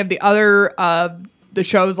like any of the other the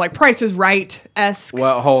shows, like Price is Right-esque.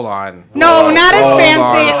 Well, hold on. No, not as Hold on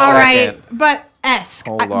fancy. a All right, second. but esque.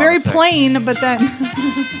 Hold on Very a second. plain, but then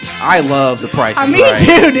I love The Price is me Right.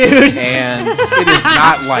 too, dude. And it is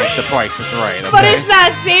not like The Price is Right. Okay? But it's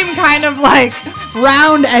that same kind of like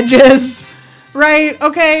round edges, right?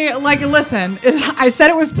 Okay, like listen, I said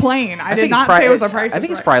it was plain. I did think not it's probably- say it was a Price. I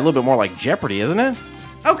think is it's Right. probably a little bit more like Jeopardy, isn't it?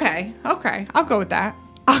 Okay, I'll go with that.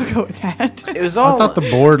 I'll go with that. It was all. I thought the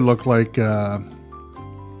board looked like a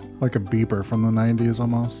beeper from the 90s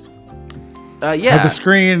almost. Yeah. Had the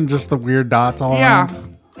screen, just the weird dots all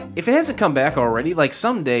around. If it hasn't come back already, like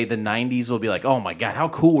someday the 90s will be like, oh my God, how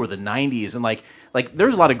cool were the 90s? And like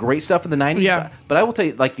there's a lot of great stuff in the 90s. Yeah. But I will tell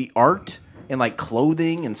you, like the art and like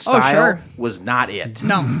clothing and style sure. was not it.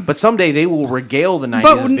 No. But someday they will regale the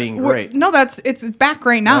 90s as being great. No, it's back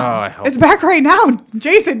right now. Oh, I hope it's back right now.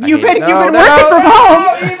 Jason, you've been No, working no, from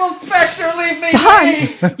home. evil specter, leave me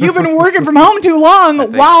Son, you've been working from home too long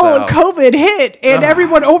while so. COVID hit and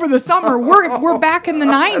everyone over the summer. We're back in the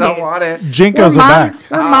 90s. I don't want it. Jinkos are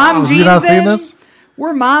back. We're mom jeans Have you not seen in. this?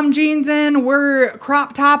 We're mom jeans in. We're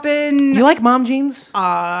crop topping. You like mom jeans?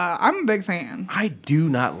 I'm a big fan I do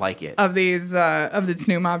not like it. of this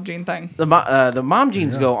new mom jean thing. The mom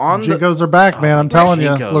jeans go on the... Jinkos are back, man. I'm telling you.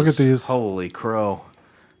 Jinkos. Look at these. Holy crow.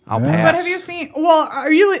 I'll Yeah. pass. But have you seen? Well,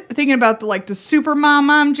 are you thinking about the super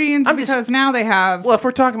mom jeans? I'm just- Because now they have. Well, if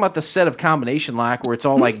we're talking about the set of combination lock where it's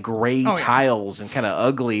all like gray yeah. tiles and kind of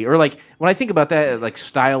ugly, or like when I think about that, like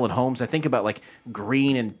style and homes, I think about like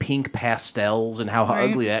green and pink pastels and how Right.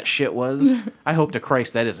 ugly that shit was. I hope to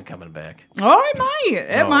Christ that isn't coming back. Oh, it might.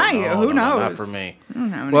 It might. Who knows? Not for me. I don't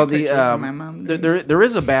have any Well, pictures of my mom jeans. there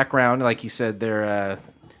is a background, like you said there,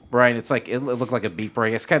 Brian. It's like it looked like a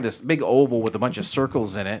beeper. It's kind of this big oval with a bunch of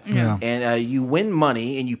circles in it. Yeah. And you win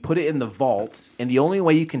money and you put it in the vault. And the only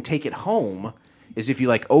way you can take it home is if you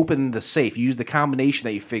like open the safe. You use the combination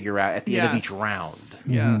that you figure out at the end of each round.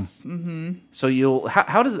 Yes. So you'll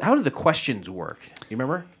how do the questions work? You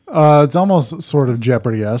remember? It's almost sort of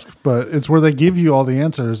Jeopardy-esque, but it's where they give you all the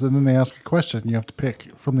answers and then they ask a question. You have to pick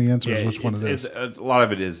from the answers which one it is. A lot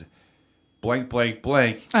of it is blank, blank,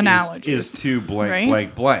 blank Analogies. is to blank, Right?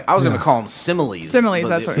 blank, blank. I was going to call them similes. Similes. but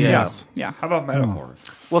That's what. yeah. Yeah. How about metaphors?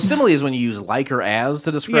 Well, simile is when you use like or as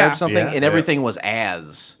to describe Yeah. something, Yeah, and yeah. everything was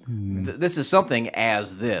as. This is something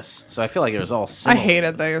as this. So I feel like it was all I similar.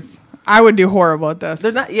 hated these. I would do horrible at this.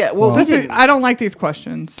 They're not. Yeah. Well, This is, listen, I don't like these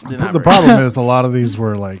questions. they're not The very- problem is a lot of these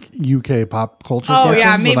were like UK pop culture Oh questions,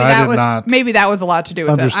 yeah, and maybe I that did was not a lot to do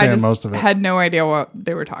with it. I understand just most of it. had no idea what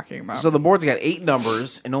they were talking about. So the board's got 8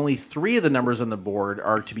 numbers, and only 3 of the numbers on the board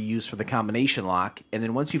are to be used for the combination lock. And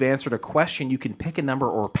then once you've answered a question, you can pick a number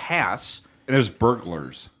or pass. And there's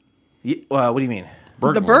burglars. What do you mean?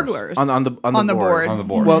 the burglars on the board. On the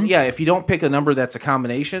board. Well, yeah. If you don't pick a number that's a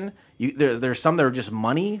combination, there's some that are just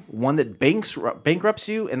money. One that bankrupts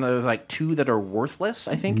you, and there's like 2 that are worthless.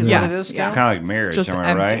 I think is what it Yes, is. yeah. Kind of like marriage, Just am I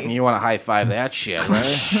empty. right? And you want to high five that shit,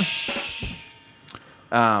 right?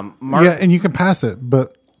 Mark, Yeah, and you can pass it,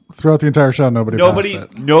 but throughout the entire show, nobody passed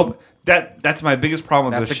it. Nope. That's my biggest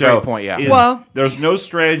problem with That's the a show. great point, yeah. is Well- there's no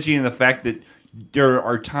strategy in the fact that there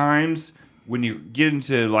are times when you get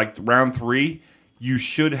into like round 3, you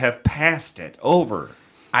should have passed it over.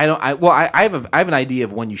 I have an idea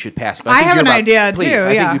of when you should pass. But I think have you're an about- idea please, too. I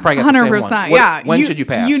think Yeah, we probably got the same one. Yeah. When should you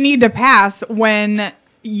pass? You need to pass when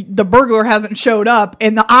the burglar hasn't showed up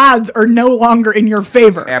and the odds are no longer in your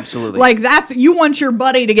favor. Absolutely. Like you want your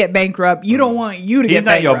buddy to get bankrupt. You don't want you to He's get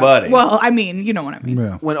not your bankrupt. buddy. Well, I mean, you know what I mean.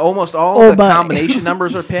 Yeah. When almost all Oh, the buddy. combination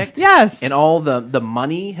numbers are picked, Yes. and all the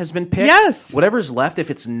money has been picked, Yes. whatever's left,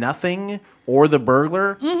 if it's nothing or the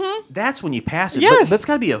burglar, that's when you pass it. Yes. But that's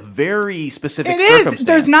got to be a very specific It circumstance. is.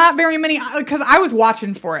 There's not very many because I was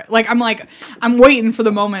watching for it. I'm waiting for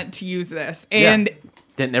the moment to use this, and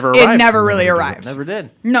That never it arrived. never really arrived. Never did.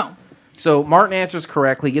 No. So Martin answers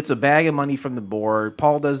correctly, gets a bag of money from the board.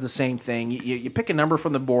 Paul does the same thing. You pick a number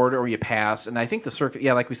from the board or you pass. And I think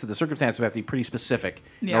like we said, the circumstance would have to be pretty specific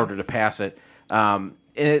in Yeah. order to pass it.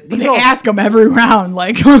 They ask them every round,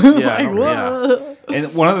 Yeah, what?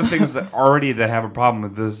 And one of the things that have a problem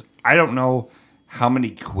with this, I don't know how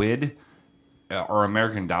many quid or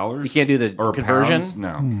American dollars. You can't do the or conversion? pounds.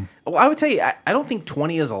 No. Well, I would tell you, I don't think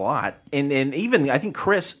 20 is a lot. And even I think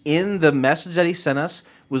Chris, in the message that he sent us,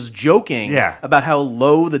 was joking about how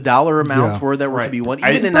low the dollar amounts were that were to be won,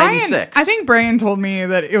 even in 96. I think Bryan told me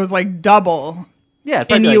that it was like double. Yeah, in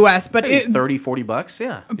probably US, but maybe it- 30, $40,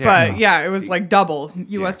 yeah. But it was like double.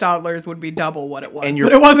 US dollars would be double what it was. And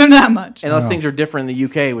But it wasn't that much. Unless things are different in the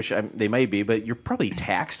UK, which they may be, but you're probably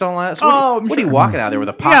taxed on that. So I'm what are you sure. walking out there with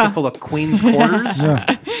a pocket full of Queen's quarters?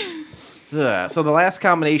 Yeah. Ugh. So the last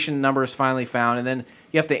combination number is finally found, and then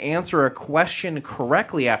you have to answer a question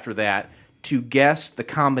correctly after that to guess the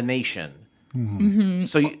combination. Mm-hmm.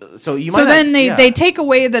 So you might. So not- then yeah. they take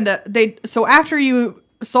away so after you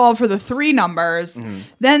solve for the 3 numbers,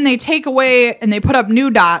 then they take away and they put up new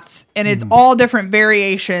dots, and it's all different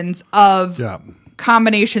variations of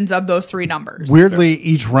combinations of those 3 numbers. Weirdly,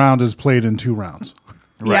 each round is played in 2 rounds.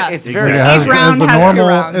 Yes. It's very- It Each round has 2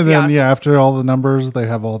 rounds. and then yes. after all the numbers, they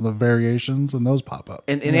have all the variations, and those pop up.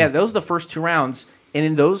 And those are the first 2 rounds. And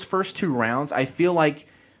in those first 2 rounds, I feel like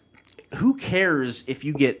who cares if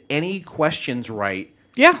you get any questions right?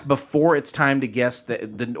 Yeah. Before it's time to guess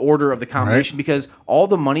the order of the combination, because all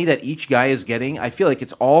the money that each guy is getting, I feel like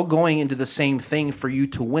it's all going into the same thing for you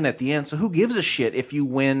to win at the end. So who gives a shit if you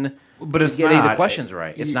win? But it's get not the questions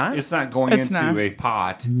right. It's not. It's not going It's into not. a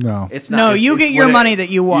pot. No. It's not. No, you get your money that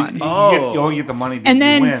you won. You only get the money that And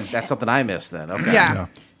then- you win. That's something I missed then. Okay. Yeah.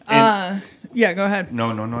 Yeah, go ahead. No.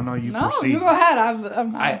 You No, proceed. you go ahead.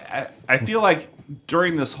 I'm not. I feel like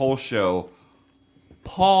during this whole show,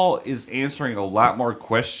 Paul is answering a lot more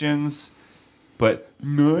questions, but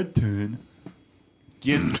Nathan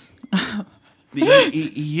gets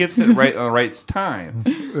he hits it right on the right time.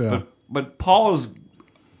 Yeah. But Paul is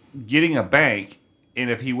getting a bank, and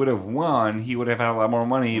if he would have won, he would have had a lot more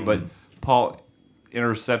money. But Paul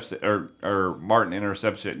intercepts it, or Martin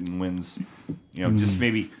intercepts it and wins. You know, just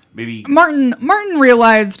maybe. Martin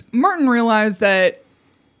realized that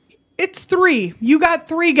it's 3. You got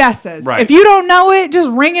 3 guesses. Right. If you don't know it, just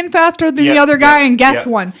ring in faster than the other guy and guess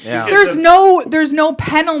one. Yeah. There's no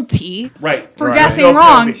penalty for Right. guessing No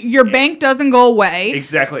wrong. penalty. Your bank doesn't go away.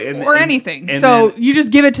 Exactly. Or anything. and So then- you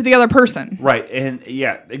just give it to the other person. right, and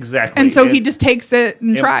exactly. And so he just takes it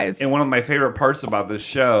and tries. And one of my favorite parts about this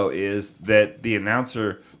show is that the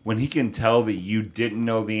announcer, when he can tell that you didn't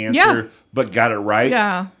know the answer but got it right,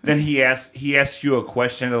 then he asks you a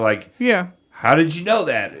question of like, Yeah. how did you know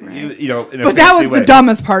that? You know, in a But that fancy was way. the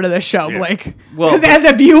dummest part of the show, Blake. Well, Because but- as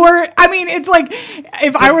a viewer, I mean, it's like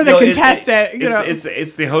if I were the contestant,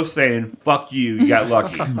 it's the host saying, "Fuck you, you got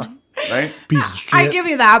lucky." Right? Piece of shit. I give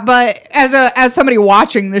you that, but as somebody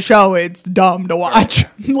watching the show, it's dumb to watch.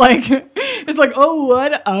 Like it's like, oh,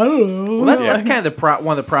 what? I don't know. Well, that's kind of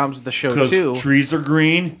one of the problems with the show Because too. trees are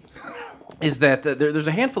green. Is that there's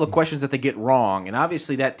a handful of questions that they get wrong, and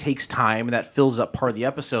obviously that takes time and that fills up part of the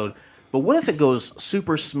episode. But what if it goes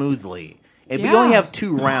super smoothly? If we only have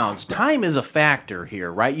 2 rounds, time is a factor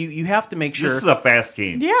here, right? You have to make sure. This is a fast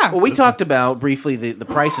game. Yeah. Well, we talked about briefly the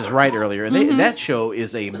Price is Right earlier, and that show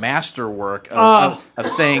is a masterwork of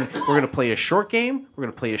saying we're going to play a short game, we're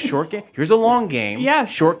going to play a short game. Here's a long game, Yes.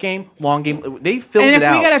 short game, long game. They filled And it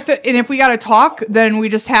out. if we gotta talk, then we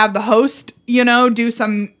just have the host, do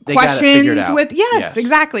some They got it figured questions out. with. Yes,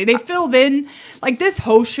 exactly. They filled in like this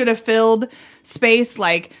host should have filled space.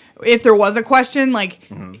 Like if there was a question, like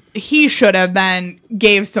he should have then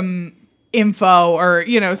gave some info or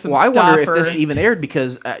some. Well, I stuff wonder if or, this even aired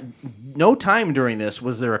because no time during this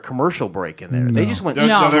was there a commercial break in there. They just went There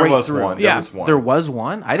straight was through. one. Yeah. There was one. There was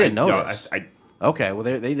one? I didn't notice. I Okay, well,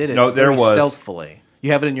 they did it No, there very was. stealthily.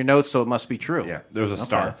 You have it in your notes, so it must be true. yeah, there's a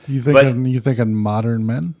star. You But- thinking Modern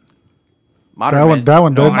Men? Modern That Men. one. That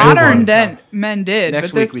one. No, did modern one. men did.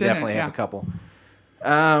 Next but this week we didn't, definitely yeah. have a couple.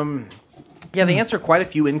 Yeah, they answer quite a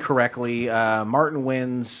few incorrectly. Martin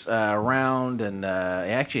wins a round, and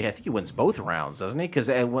actually, I think he wins both rounds, doesn't he? Because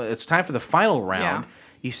it's time for the final round. Yeah.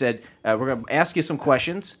 He said, "We're going to ask you some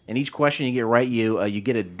questions, and each question you get right, you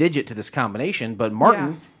get a digit to this combination." But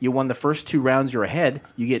Martin, you won the first 2 rounds. You're ahead.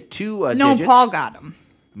 You get 2 No, digits. Paul got him.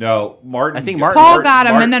 No, Martin. I think Martin- Paul got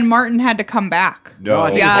him, and then Martin had to come back. No, I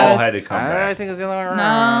think Yes. Paul had to come I back. think it was the other way around.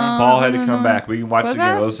 No. Paul had to come back. We can watch Was it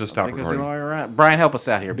again. that? Let's just I stop think it was the recording. other way around. Brian, help us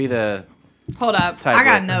out here. Be the Hold up. Tiebreaker. I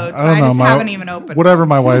got notes. I don't I know. just haven't even opened Whatever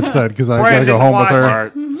my wife said, because I Brandon gotta go home with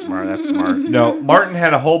her. watched smart. That's smart. No, Martin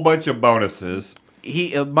had a whole bunch of bonuses.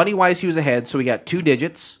 He money wise, he was ahead, so he got 2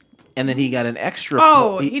 digits, and then he got an extra.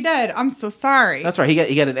 Oh, he did. I'm so sorry. That's right.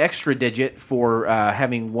 He got an extra digit for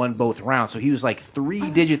having won both rounds, so he was like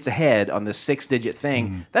 3 digits ahead on the 6-digit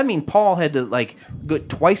thing. That means Paul had to get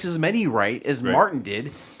twice as many right as Martin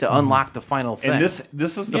did to unlock the final thing. And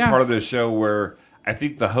this is the Yeah. part of the show where I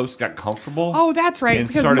think the host got comfortable. Oh, that's right. and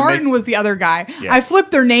Because started Martin make- was the other guy. Yeah. I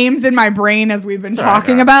flipped their names in my brain as we've been all right,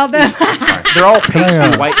 talking all about them. They're all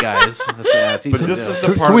pasty white guys. It's easy But this to is do.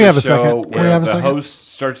 the part Can we of have the a second? show Can we where have a the second? host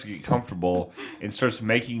starts to get comfortable and starts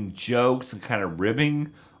making jokes and kind of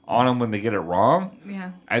ribbing on them when they get it wrong.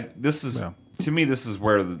 Yeah. To me, this is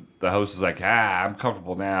where the host is like, I'm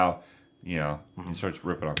comfortable now. He starts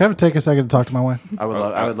ripping on. Can I take a second to talk to my wife? I would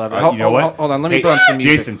love it. You know what? Hold on, let me Hey, put on some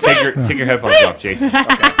music. Jason, take your headphones off, Jason.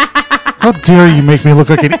 How dare you make me look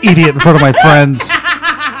like an idiot in front of my friends?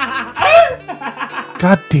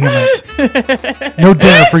 God damn it! No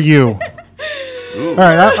dinner for you. All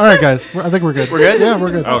right, guys. I think we're good. We're good? Yeah,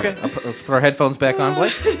 we're good. Okay, let's put our headphones back on,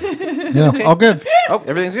 Blake. Yeah, all good. Oh,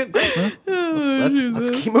 everything's good. Great. Let's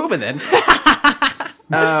keep moving then.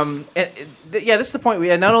 Yeah, this is the point.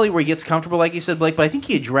 Not only where he gets comfortable, like you said, Blake, but I think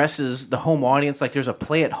he addresses the home audience. Like there's a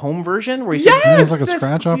play-at-home version where he said, It's like a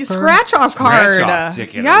scratch-off card? Scratch-off card. Scratch-off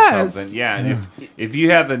ticket Yes. or something. Yeah, and if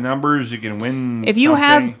you have the numbers, you can win. If you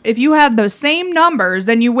have the same numbers,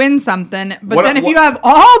 then you win something. But then if what- you have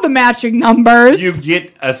all the matching numbers, you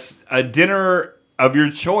get a dinner of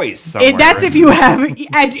your choice. Somewhere. that's if you have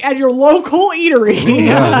at your local eatery.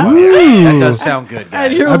 that does sound good, At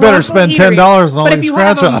guys. your I better local spend eatery. $10 on all But if these you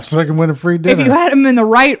have scratch offs so I can win a free dinner. If you had them in the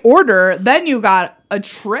right order, then you got a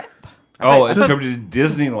trip. Oh, it's trip to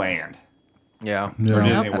Disneyland Yeah. or Yeah. Disney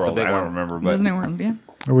That's a World. big I don't one. remember, but Disney World, yeah.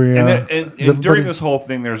 Are we, and, is during everybody- this whole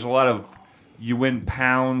thing, there's a lot of you win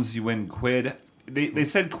pounds, you win quid. They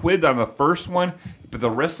said quid on the first one, but the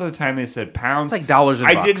rest of the time they said pounds. It's like dollars and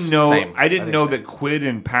I bucks. didn't know. Same. I didn't I think know same. that quid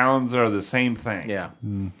and pounds are the same thing. Yeah,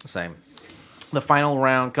 same. The final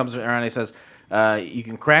round comes around. He says, "You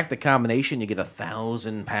can crack the combination. You get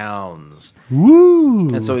 1,000 pounds." Woo!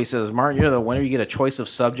 And so he says, "Martin, you're the winner. You get a choice of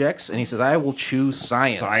subjects." And he says, "I will choose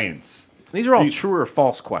science." Science. These are all true or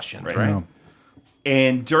false questions, right? Yeah.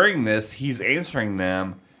 And during this, he's answering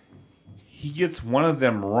them. He gets one of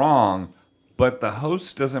them wrong, but the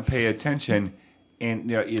host doesn't pay attention, and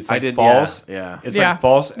it's like false. yeah. It's Yeah. like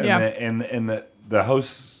false, and Yeah. the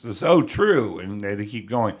host says, "Oh, true," and they keep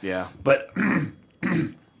going. Yeah. But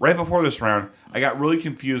right before this round, I got really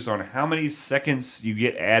confused on how many seconds you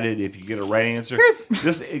get added if you get a right answer.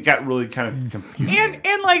 It got really kind of confusing.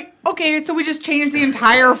 And like, okay, so we just changed the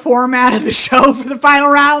entire format of the show for the final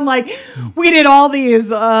round. Like, we did all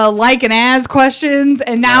these like and as questions,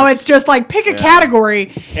 and now it's just like pick a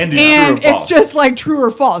category, And do true or it's false. just like true or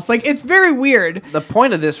false. Like, it's very weird. The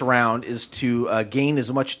point of this round is to gain as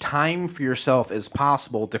much time for yourself as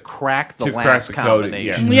possible to crack the To last crack the code,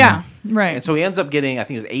 combination. Yeah, right. And so he ends up getting, I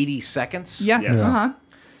think it was 80 seconds. yes, Yes. uh-huh.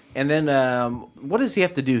 And then what does he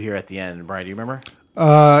have to do here at the end, Brian? Do you remember?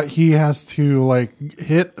 He has to like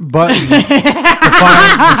hit buttons to see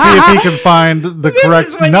if he can find the This correct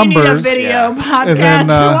is when numbers. you need a video Yeah. podcast. And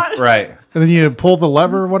then, Right. And then you pull the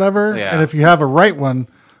lever or whatever. Yeah. And if you have a right one,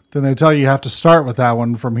 then they tell you have to start with that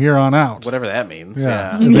one from here on out. Whatever that means. Yeah.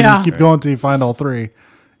 Yeah. And then Yeah. you keep going until you find all three.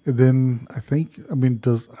 And then I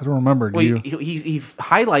don't remember. Do Well, you? he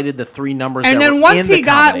highlighted the three numbers. And that then were once in the he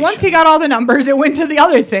got combination. all the numbers, it went to the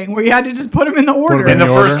other thing where you had to just put them in the order. them And the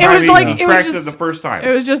in first order? time It was like- he it was cracked just- it the first time. it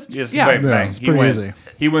was just- yeah. bang, Yeah, bang. it's He pretty wins. easy.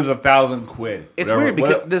 He wins 1,000 quid. It's weird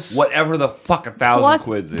because this- whatever the fuck 1,000 plus,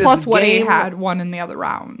 quids is. plus what he game- had won in the other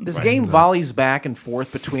round. This game volleys back and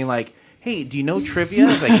forth between like, hey, do you know trivia?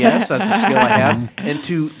 As I guess that's a skill I have, and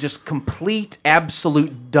to just complete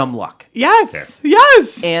absolute dumb luck. Yes,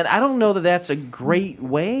 yes. And I don't know that that's a great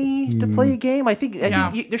way to play a game. I think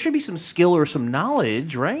Yeah. there should be some skill or some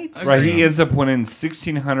knowledge, right? Right, he ends up winning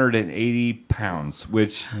 1,680 pounds,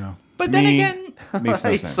 which But to then me, again- makes no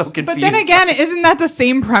I'm sense. so confused. But then again, isn't that the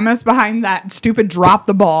same premise behind that stupid drop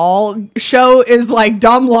the ball show? Is like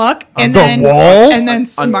dumb luck and the then wall? and then on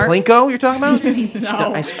smart. Plinko, you're talking about?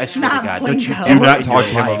 No, I swear to not God, don't you Plinko. Do ever not in talk your to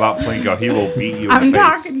him life. about Plinko. He will beat you in I'm the face.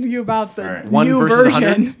 talking to you about the Alright. One new versus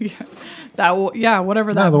version.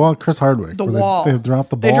 Whatever that. No, the wall. Chris Hardwick. the where wall. They drop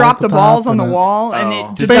the ball. They drop at the the balls top on the and wall, and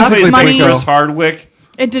Oh. it Just deducts basically money. Plinko. Chris Hardwick.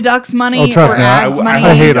 It deducts money. Oh, trust or me, adds I money.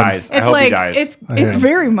 hope he hate him. dies. I It's hope he like dies. I hate it's him.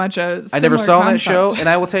 very much a. I never similar saw that concept. show, and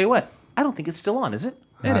I will tell you what, I don't think it's still on, is it?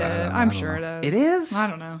 It is. I'm sure it is. It is? I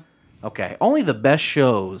don't know. Okay, only the best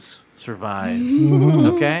shows survive.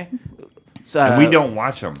 Okay, so, And we don't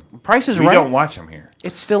watch them. Price is We Right. don't watch them here.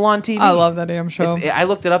 It's still on TV. I love that damn show. I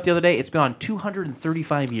looked it up the other day. It's been on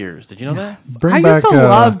 235 years. Did you know that? Bring I back, used to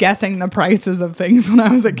love guessing the prices of things when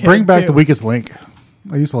I was a kid. Bring back too. the weakest link.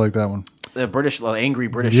 I used to like that one. The British, angry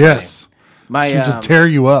British. Yes. thing. My She just tear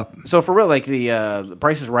you up. so for real, like the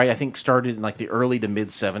Price is Right. I think started in like the early to mid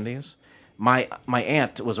 70s. My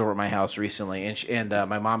aunt was over at my house recently, and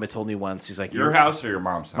my mom had told me once. She's like, Your house or your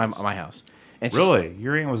mom's house? my house. And she's- Really?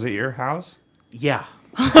 Your aunt was at your house? Yeah.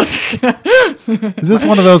 Is this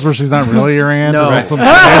one of those where she's not really your aunt? No. Or that some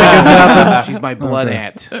shenanigans happen? She's my blood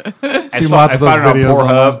aunt. Seen lots of those found it videos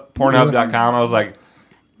on online. Pornhub.com. I was like,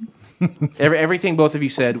 Everything both of you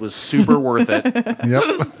said was super worth it.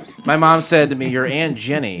 Yep. My mom said to me, your Aunt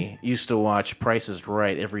Jenny used to watch Price is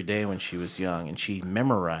Right every day when she was young, and she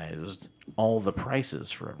memorized all the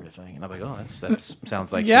prices for everything. And I'm like, oh, that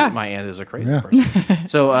sounds like Yeah. my aunt is a crazy Yeah. person.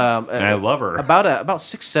 So and I love her. About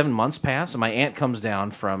 6-7 months pass, and my aunt comes down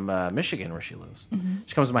from Michigan, where she lives.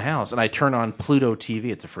 She comes to my house, and I turn on Pluto TV.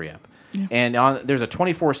 It's a free app. Yeah. And there's a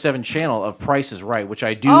 24/7 channel of Price is Right, which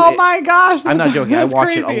I do. Oh my gosh! I'm not joking. I that's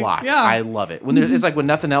watch it crazy. a lot. Yeah. I love it. When it's like when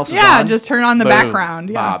nothing else is on. Yeah, just turn on the boom, background.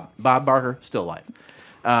 Yeah. Bob Barker, still alive.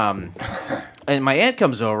 and my aunt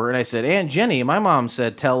comes over, and I said, Aunt Jenny, my mom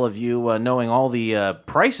said tell of you knowing all the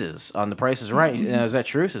prices on The Price is Right. Is that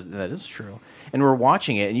true? She says, that is true. And we're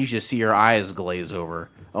watching it, and you just see her eyes glaze over.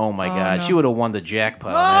 Oh, my God. no. She would have won the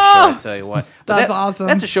jackpot on that show, I tell you what. But That's awesome.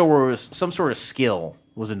 That's a show where it was some sort of skill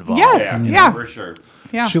was involved. Yes. Yeah. for sure.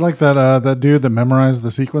 Yeah. She like that dude that memorized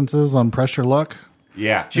the sequences on Press Your Luck.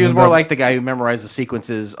 Yeah, She was more like the guy who memorized the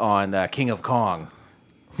sequences on King of Kong.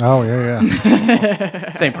 Oh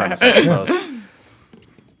yeah. Same premise, I suppose.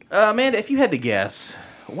 Amanda, if you had to guess,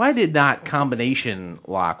 why did not Combination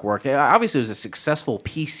Lock work? Obviously, it was a successful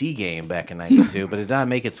PC game back in '92, but it did not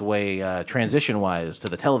make its way transition-wise to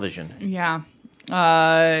the television. Yeah.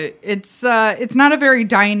 It's not a very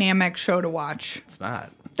dynamic show to watch. It's not.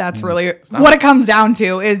 That's really what it comes down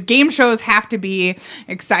to. Is game shows have to be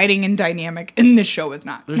exciting and dynamic, and this show is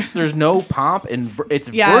not. There's no pomp, and it's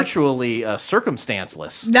virtually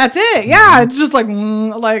circumstanceless. That's it. Yeah, it's just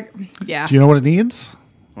yeah. Do you know what it needs?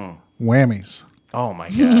 Whammies. Oh my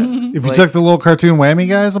God! If you took the little cartoon whammy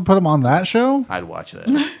guys and put them on that show, I'd watch that.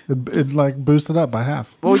 it'd like boost it up by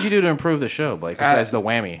half. What would you do to improve the show, Blake? Besides the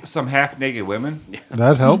whammy, some half-naked women.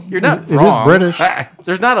 That'd help. You're not It is wrong. British.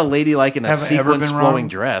 There's not a lady like in a Haven't ever sequence been flowing wrong.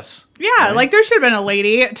 dress. Yeah, like there should have been a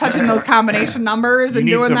lady touching those combination numbers and You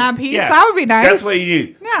need doing some- that piece. yeah, That would be nice. That's what you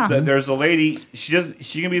do. Yeah. There's a lady.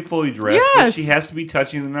 She can be fully dressed, Yes. but she has to be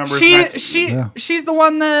touching the numbers. She's the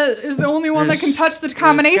one that is the only one that can touch the There's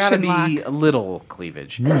combination gotta lock. be a little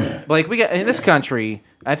cleavage. Like we got in this country,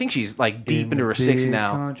 I think she's like deep In into the her 60s big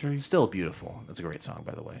now. country. Still beautiful. That's a great song,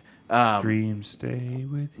 by the way. Dreams stay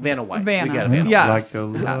with you. Vanna White. Vanna. We got a Vanna. Yes. Like the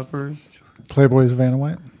Yes. lovers. Playboy's Vanna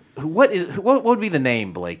White. What would be the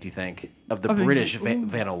name, Blake? Do you think of the British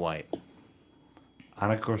Vanna White?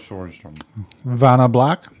 Annika Swordstrom. Vanna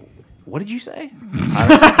Black. What did you say?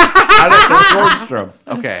 Annika Swordstrom.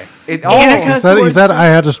 Okay. Annika He said I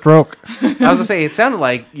had a stroke. I was gonna say it sounded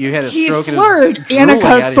like you had a He stroke. slurred. And it was drooling Annika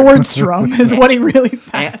out of your- Swordstrom is what he really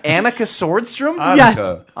said. Annika Swordstrom. Yes.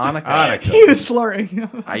 Annika. He was slurring.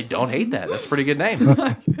 I don't hate that. That's a pretty good name.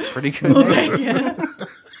 Pretty good name.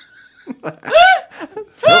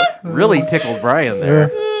 Really tickled Brian there.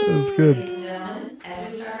 That's good.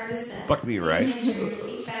 Fuck me, right?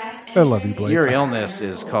 I love you, Blake. Your illness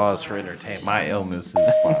is cause for entertainment. My illness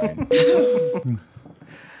is fine.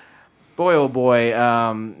 Boy, oh boy.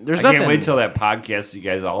 There's I nothing. can't wait till that podcast you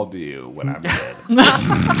guys all do when I'm dead.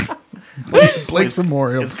 Blake's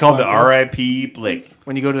Memorial. It's called the podcast. R.I.P. Blake.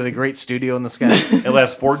 when you go to the great studio in the sky. It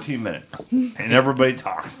lasts 14 minutes, and everybody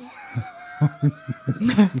talks.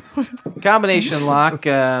 Combination Lock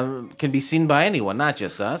can be seen by anyone, not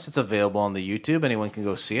just us. It's available on the YouTube. Anyone can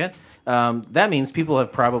go see it. That means people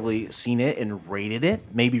have probably seen it and rated it,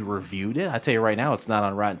 maybe reviewed it. I tell you right now, it's not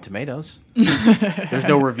on Rotten Tomatoes. There's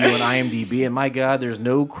no review on IMDb, and my God, there's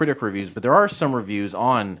no critic reviews. But there are some reviews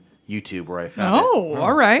on YouTube where I found it. Oh,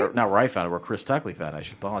 all right. Or, not where I found it, where Chris Tuckley found it. I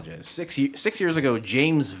should apologize. 6 years ago,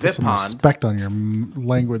 James Some Vipond. respect on your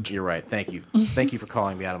language. You're right. Thank you. Thank you for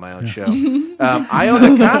calling me out of my own show. I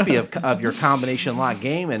own a copy of your Combination Lock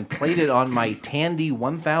game and played it on my Tandy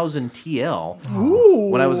 1000 TL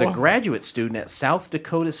when I was a graduate student at South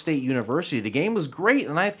Dakota State University. The game was great,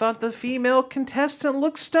 and I thought the female contestant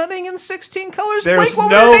looked stunning in 16 colors. There's Blake, what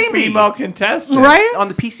would no her name be? female contestant. Right? On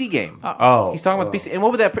the PC game. Oh. He's talking about the PC. And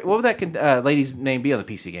what would that lady's name be on the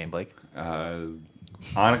PC game, Blake? Annika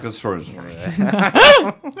Swordstrom.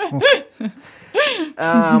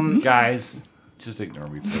 Guys, just ignore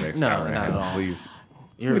me for the next No, hour and a not half, at all. please.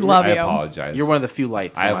 You're, We love I you. apologize. You're one of the few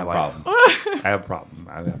lights I in have my a life. problem. I have a problem.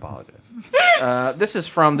 I apologize. This is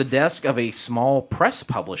from the desk of a small press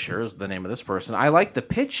publisher, is the name of this person. I like the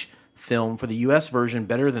pitch film for the U.S. version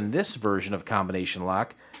better than this version of Combination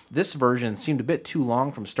Lock. This version seemed a bit too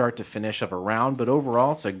long from start to finish of a round, but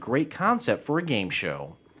overall it's a great concept for a game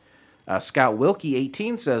show. Scott Wilkie,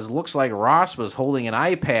 18, says, looks like Ross was holding an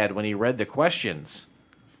iPad when he read the questions.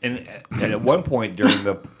 And at one point during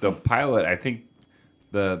the pilot, I think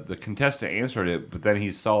the contestant answered it, but then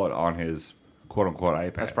he saw it on his quote-unquote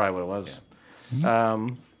iPad. That's probably what it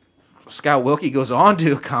was. Scott Wilkie goes on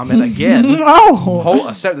to comment again. Oh.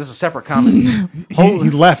 This is a separate comment. He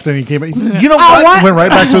left and he came. You know what? what? He went right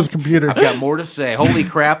back to his computer. I've got more to say. Holy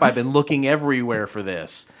crap, I've been looking everywhere for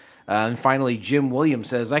this. And finally, Jim Williams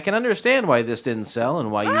says, I can understand why this didn't sell and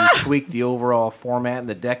why you tweaked the overall format in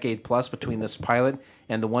the decade plus between this pilot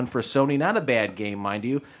and the one for Sony. Not a bad game, mind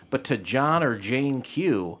you, but to John or Jane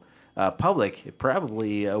Q, public, it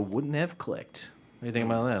probably wouldn't have clicked. What do you think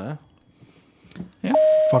about that, huh?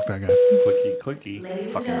 Fuck that guy. Clicky.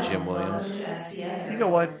 Fucking Jim Williams. You know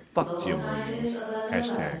what? Fuck Jim Williams.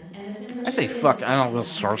 Hashtag. I say fuck. I don't know.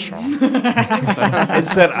 Sorcerer. It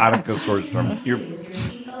said Annika Swordstrom.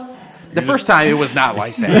 The first time it was not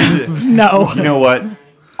like that. No. You know what?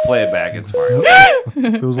 Play it back. It's fine.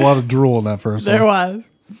 There was a lot of drool in that first There one. was.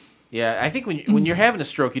 Yeah, I think when you're having a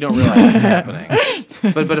stroke, you don't realize it's happening.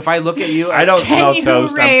 But if I look at you, I don't smell Can you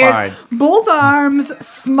toast. raise I'm fine. both arms,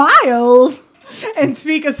 smile, and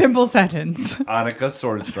speak a simple sentence? Annika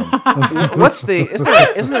Swordstrom. what's the?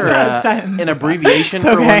 Isn't there an abbreviation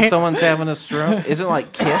for when someone's having a stroke? Isn't it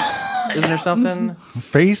like KISS? Isn't there something?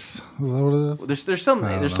 Face? Is that what it is? There's some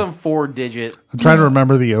 4-digit. I'm trying to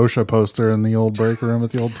remember the OSHA poster in the old break room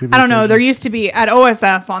at the old TV I don't know. station. There used to be at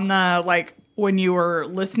OSF on the when you were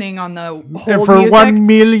listening on the And hold for music. $1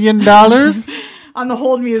 million? On the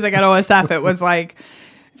hold music at OSF, it was like,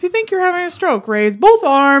 if you think you're having a stroke, raise both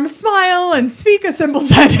arms, smile, and speak a simple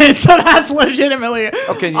sentence. So that's legitimately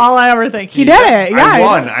all I ever think. He did it. Yeah,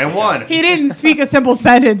 I won. He didn't speak a simple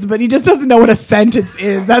sentence, but he just doesn't know what a sentence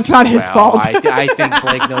is. That's not his fault. I think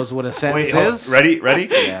Blake knows what a sentence is. Ready?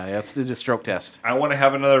 Yeah, let's do the stroke test. I want to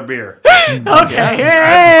have another beer. Okay.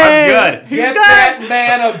 I'm good. Get that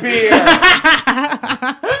man a beer.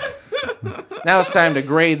 Now it's time to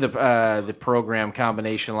grade the program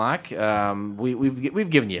combination lock. We've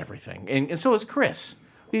given you everything, and so is Chris.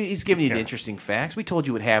 He's giving you the interesting facts. We told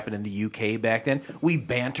you what happened in the UK back then. We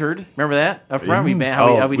bantered. Remember that up front? We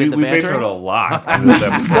how we did the banter. We bantered a lot in this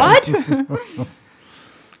episode. What?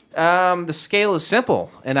 The scale is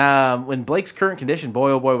simple, and in Blake's current condition,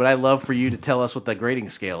 boy oh boy, would I love for you to tell us what the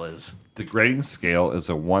grading scale is. The grading scale is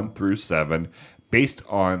a 1 through 7, based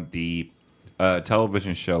on the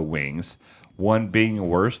television show Wings. 1 being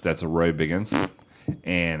worst, that's a Roy Biggins,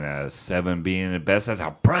 and a 7 being the best, that's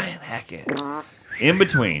a Brian Hackett. In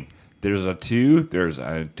between, there's a 2. There's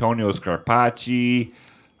Antonio Scarpacci,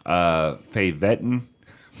 Faye Vetton.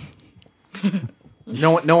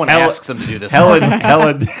 No one asks him to do this. Helen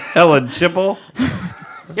Chipple.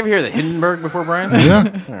 You ever hear the Hindenburg before, Brian?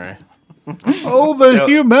 Yeah. All right. Oh, the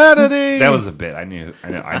humanity! That was a bit. I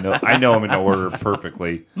know him in order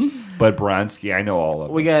perfectly. But Bronski, I know all of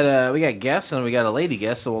them. We got guests and we got a lady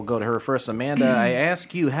guest, so we'll go to her first. Amanda, I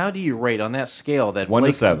ask you, how do you rate on that scale that 1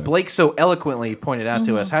 to 7? Blake so eloquently pointed out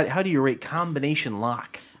to us? How do you rate combination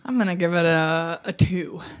lock? I'm going to give it a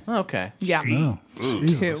 2. Okay. Yeah. Oh,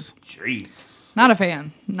 Jesus. 2. Jesus. Not a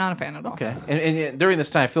fan. Not a fan at all. Okay. And during this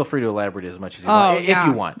time, feel free to elaborate as much as you Oh, want. yeah. If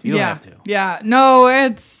you want. You don't have to. Yeah. No,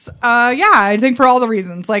 it's, I think for all the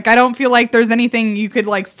reasons. Like, I don't feel like there's anything you could,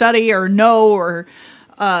 like, study or know or,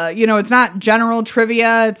 it's not general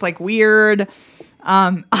trivia. It's, like, weird.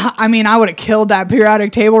 I mean, I would have killed that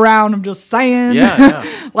periodic table round. I'm just saying. Yeah.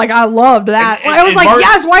 Like, I loved that. And I was like, Martin,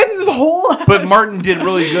 yes, why isn't this whole... But Martin did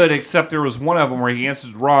really good, except there was one of them where he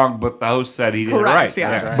answered wrong, but the host said he did Correct, it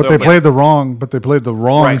right. yes. But they played the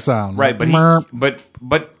wrong sound. Right, but Merp.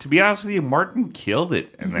 but to be honest with you, Martin killed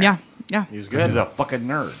it in there. Yeah. He was good. He's a fucking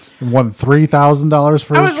nerd. Won $3,000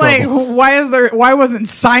 for I his was like, troubles. why wasn't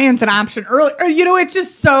science an option earlier?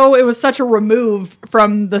 It was such a remove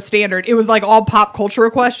from the standard. It was like all pop culture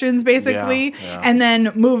questions, basically. Yeah. And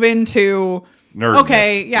then move into, Nerd.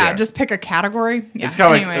 Okay, just pick a category. Yeah, It's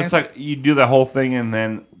kind of like, it's like you do the whole thing and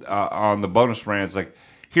then on the bonus round, it's like,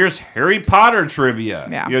 here's Harry Potter trivia.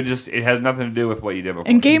 Yeah. It has nothing to do with what you did before.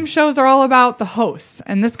 And game shows are all about the hosts.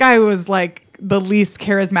 And this guy was like the least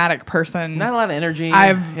charismatic person Not a lot of energy.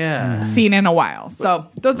 I've seen in a while. So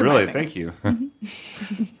those are really, my things. thank you.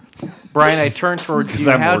 Brian, I turn towards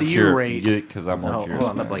you. How do you rate? Because I'm more curious.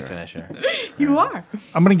 Hold on, let Blake finish here. You are.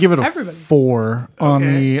 I'm going to give it a Everybody. 4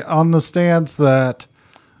 on the stance that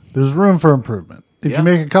there's room for improvement. If Yeah. you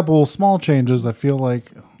make a couple small changes, I feel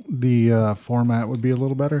like the format would be a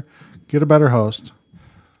little better. Get a better host.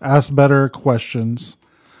 Ask better questions.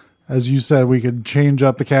 As you said, we could change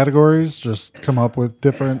up the categories. Just come up with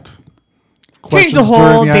different questions Change the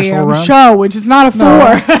whole during the actual damn round. show, which is not a 4.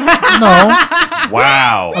 No,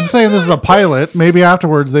 Wow. I'm saying this is a pilot. Maybe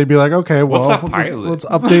afterwards they'd be like, okay, well, What's a pilot? let's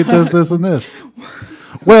update this, and this.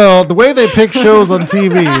 Well, the way they pick shows on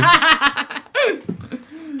TV.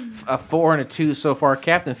 A 4 and a 2 so far.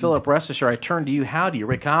 Captain Philip, rest assured, I turn to you. How do you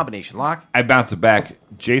rate combination lock? I bounce it back.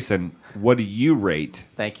 Jason, what do you rate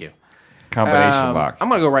Thank you. combination lock? I'm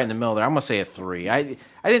going to go right in the middle there. I'm going to say a 3. I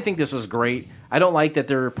didn't think this was great. I don't like that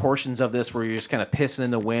there are portions of this where you're just kind of pissing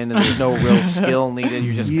in the wind and there's no real skill needed.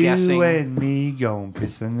 You're just guessing. You and me going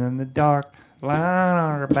pissing in the dark, lying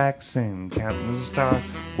on our backs and counting the stars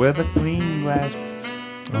with a clean glass.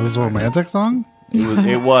 Oh, this is a romantic song?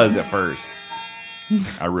 It was at first.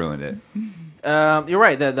 I ruined it. You're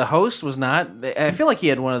right. The host was not. I feel like he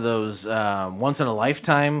had one of those once in a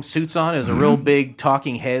lifetime suits on. It was a real big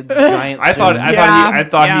talking head giant. I suit.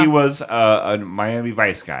 thought he was a Miami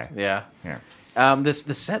Vice guy. Yeah. Yeah. The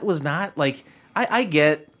set was not like I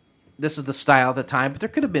get. This is the style at the time, but there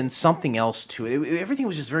could have been something else to it. Everything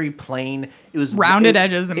was just very plain. It was rounded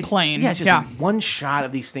edges and plain. Yeah, it's just one shot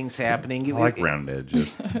of these things happening. I like rounded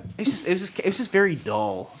edges. It was just very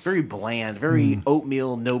dull, very bland, very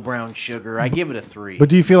oatmeal, no brown sugar. I give it a 3. But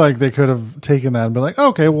do you feel like they could have taken that and been like,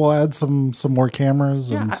 okay, we'll add some more cameras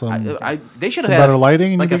and they should some have had better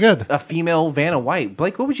lighting and like you'd be good. A female Vanna White.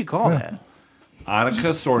 Blake, what would you call that? Annika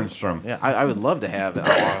Sorenstrom. Yeah, I would love to have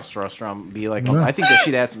Annika Sorenstrom be like. I think that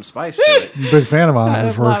she'd add some spice to it. Big fan of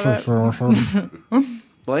Annika.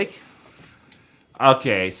 Blake.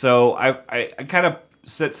 Okay, so I kind of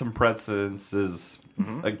set some precedences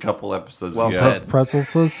a couple episodes Well ago. said. Pretzel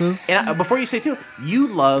sauces. And before you say too, you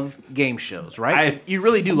love game shows, right? You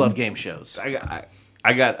really do love game shows.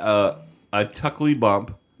 I got a Tuckley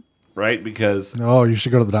bump, right? Because Oh, you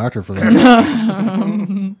should go to the doctor for that.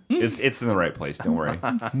 it's in the right place. Don't worry.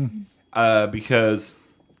 Because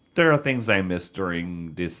there are things I missed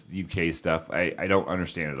during this UK stuff. I don't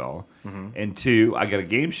understand it all. And 2, I got a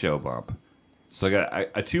game show bump. So I got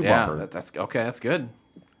a 2 bumper. Yeah, that's okay. That's good.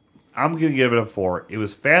 I'm gonna give it a 4. It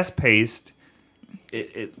was fast paced.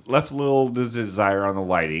 It left a little desire on the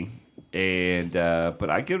lighting, and but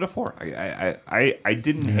I give it a 4. I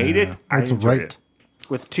didn't hate it. I That's enjoyed right. it.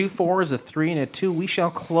 With 2 4s, a 3, and a 2, we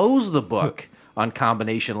shall close the book on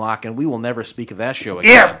Combination Lock, and we will never speak of that show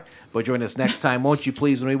again. Yeah. But join us next time, won't you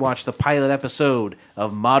please, when we watch the pilot episode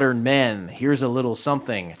of Modern Men. Here's a little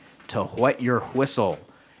something to whet your whistle.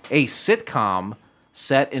 A sitcom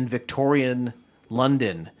set in Victorian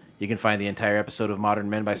London. You can find the entire episode of Modern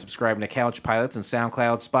Men by subscribing to Couch Pilots and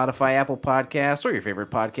SoundCloud, Spotify, Apple Podcasts, or your favorite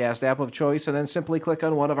podcast app of choice, and then simply click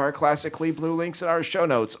on one of our classically blue links in our show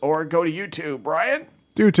notes, or go to YouTube. Brian?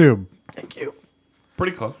 YouTube. Thank you.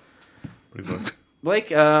 Pretty close.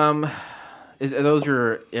 Blake, are those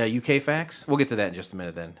your UK facts? We'll get to that in just a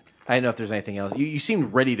minute then. I don't know if there's anything else. You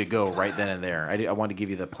seemed ready to go right then and there. I wanted to give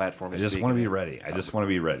you the platform to I just speak. want to be ready. I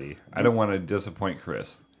don't want to disappoint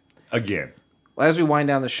Chris again. Well, as we wind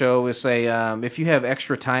down the show, we say if you have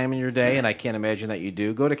extra time in your day, and I can't imagine that you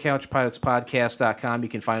do, go to couchpilotspodcast.com. You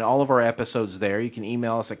can find all of our episodes there. You can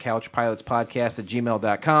email us at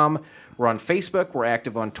couchpilotspodcast@gmail.com. We're on Facebook. We're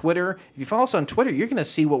active on Twitter. If you follow us on Twitter, you're going to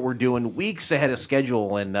see what we're doing weeks ahead of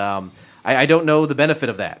schedule, and I don't know the benefit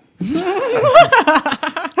of that.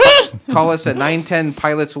 Call us at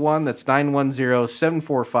 910-PILOTS-1. That's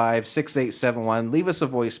 910-745-6871. Leave us a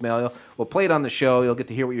voicemail. We'll play it on the show. You'll get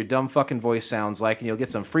to hear what your dumb fucking voice sounds like, and you'll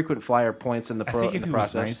get some frequent flyer points in the,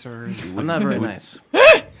 process. Was nicer, I'm not very nice.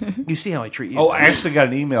 You see how I treat you. Oh, I actually got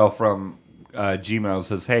an email from Gmail that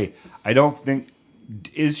says, "Hey, I don't think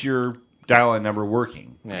is your dial-in number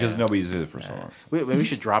working because nobody's used it for so long." We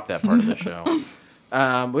should drop that part of the show.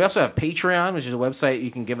 We also have Patreon, which is a website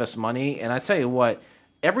you can give us money. And I tell you what,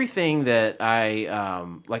 everything that I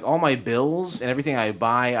like, all my bills and everything I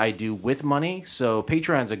buy, I do with money. So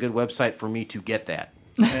Patreon's a good website for me to get that.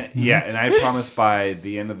 Yeah, and I promise by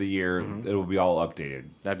the end of the year it will be all updated.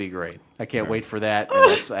 That'd be great. I can't wait for that.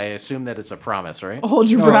 And I assume that it's a promise, right? Hold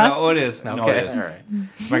your breath. No, it is. No, Okay, it is. all right.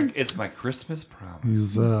 It's my Christmas promise.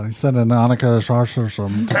 He's sending Annika Schwarzer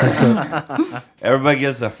some to fix it. Everybody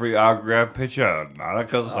gets a free autograph picture of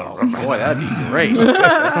Monica's. Boy, that'd be great.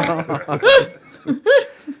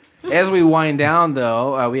 As we wind down,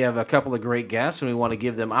 though, we have a couple of great guests, and we want to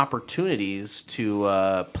give them opportunities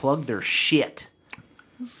to plug their shit.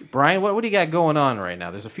 Brian, what do you got going on right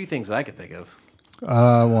now? There's a few things I could think of.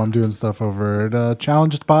 Well, I'm doing stuff over at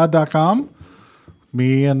challengedpod.com.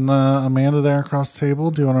 Me and Amanda there across the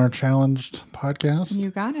table doing our Challenged podcast.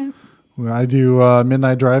 You got it. I do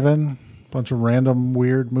Midnight Drive-In, bunch of random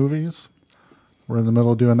weird movies. We're in the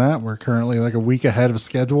middle of doing that. We're currently like a week ahead of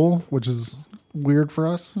schedule, which is weird for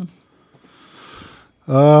us.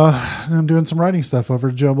 I'm doing some writing stuff over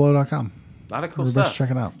at joeblow.com. A lot of cool Everybody's stuff.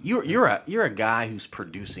 checking out. You're a guy who's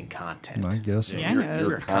producing content. I guess. Yeah.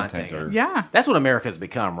 You're a Content content. Yeah. That's what America's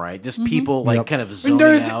become, right? Just people like kind of zoning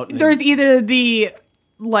There's out. and- there's either the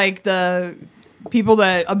people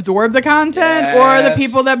that absorb the content or the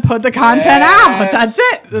people that put the content out. That's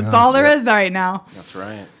it. That's all there is right now. That's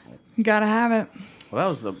right. You gotta have it.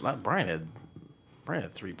 Well, that was Brian had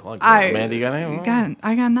 3 plugs. I Amanda, you got any?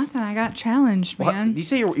 I got nothing. I got challenged, man. You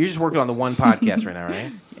say you're just working on the one podcast right now,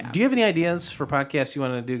 right? Yeah. Do you have any ideas for podcasts you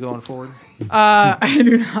want to do going forward? I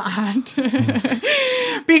do not.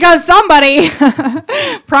 because somebody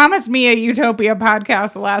promised me a Utopia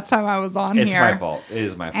podcast the last time I was on It's here. my fault. It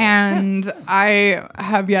is my fault. And I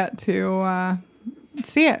have yet to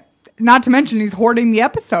see it. Not to mention he's hoarding the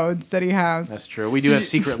episodes that he has. That's true. We do have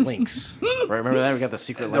secret links. Right? Remember that? We got the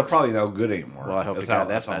secret They're links. probably no good anymore. Well, I hope to God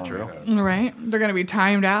that's not true. Right? They're going to be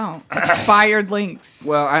timed out. Expired links.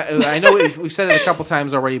 Well, I know we've said it a couple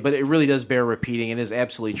times already, but it really does bear repeating. It is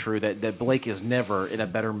absolutely true that Blake is never in a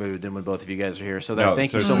better mood than when both of you guys are here. So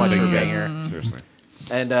thank you so much for being here. Seriously.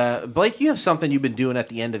 And Blake, you have something you've been doing at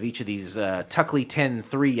the end of each of these Tuckley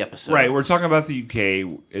 10-3 episodes. Right, we're talking about the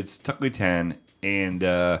UK. It's Tuckley 10,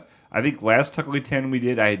 and I think last Tuckley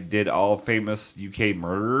 10 I did all famous UK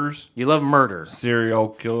murderers. You love murder. Serial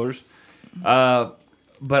killers. But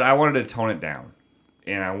I wanted to tone it down.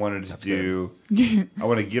 And I wanted to I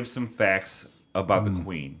want to give some facts about the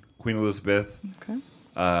Queen. Queen Elizabeth. Okay.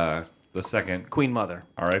 The second. Queen Mother.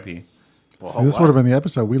 R.I.p. Well, See, this would have been the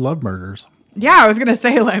episode. We love murders. Yeah, I was going to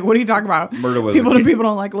say, like, what are you talking about? Murder was people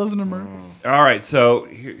don't like listening to murder. All right, so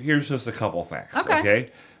here's just a couple facts. Okay.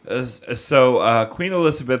 So Queen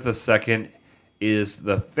Elizabeth II is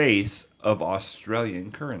the face of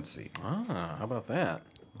Australian currency. Ah, how about that?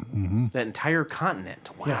 Mm-hmm. That entire continent.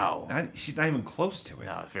 Wow. She's not even close to it.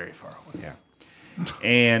 No, very far away. Yeah.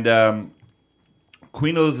 And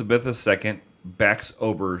Queen Elizabeth II backs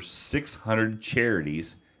over 600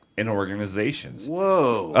 charities and organizations.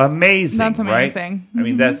 Whoa. Amazing, That's right? amazing. I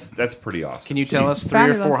mean, that's pretty awesome. Can you tell us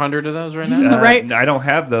 300 Fabulous. or 400 of those right now? Right. I don't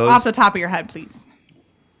have those. Off the top of your head, please.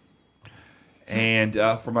 And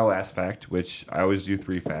for my last fact, which I always do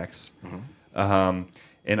 3 facts,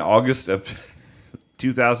 in August of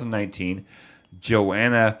 2019,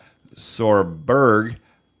 Joanna Sorberg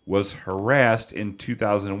was harassed in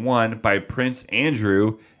 2001 by Prince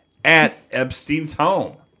Andrew at Epstein's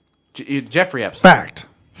home. Jeffrey Epstein. Fact.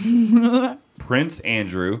 Prince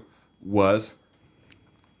Andrew was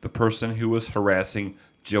the person who was harassing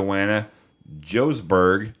Joanna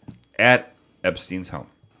Josberg at Epstein's home.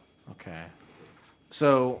 Okay.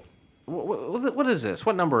 So, what is this?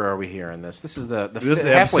 What number are we here in this? This is the This is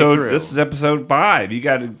halfway episode. through. This is episode 5. You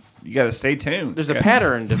got to stay tuned. There's a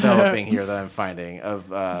pattern developing here that I'm finding of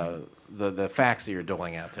the facts that you're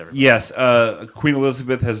doling out to everybody. Yes, Queen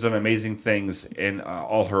Elizabeth has done amazing things in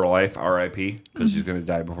all her life. R.I.P. Because she's going to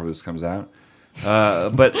die before this comes out.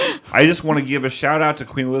 But I just want to give a shout out to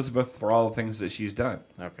Queen Elizabeth for all the things that she's done.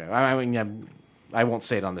 Okay. I mean, I won't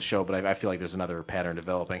say it on the show, but I feel like there's another pattern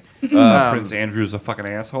developing. Prince Andrew's a fucking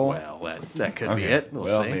asshole. Well, that could be Okay. it.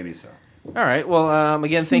 We'll see. Maybe so. All right. Well,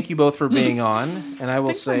 again, thank you both for being on, and I will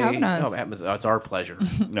Thanks for say, having us. it's our pleasure.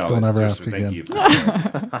 No, Don't ever seriously, ask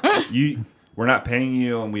thank you. We're not paying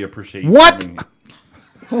you, and we appreciate you. What? coming.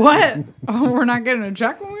 What? Oh, we're not getting a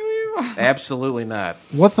check when we leave? Absolutely not.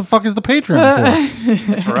 What the fuck is the Patreon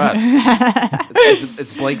for? It's for us.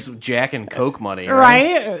 It's Blake's Jack and Coke money,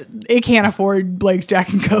 Right? It can't afford Blake's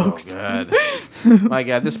Jack and Cokes. Oh, God. My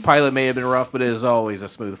God, this pilot may have been rough, but it is always a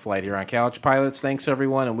smooth flight here on Couch Pilots. Thanks,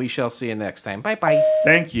 everyone, and we shall see you next time. Bye-bye.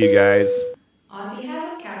 Thank you, guys. On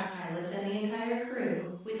behalf of Couch Pilots and the entire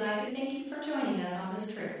crew, we'd like to thank you for joining us on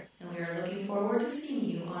this trip, and we are looking forward to seeing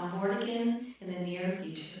you on board again in the near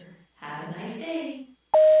future. Have a nice day.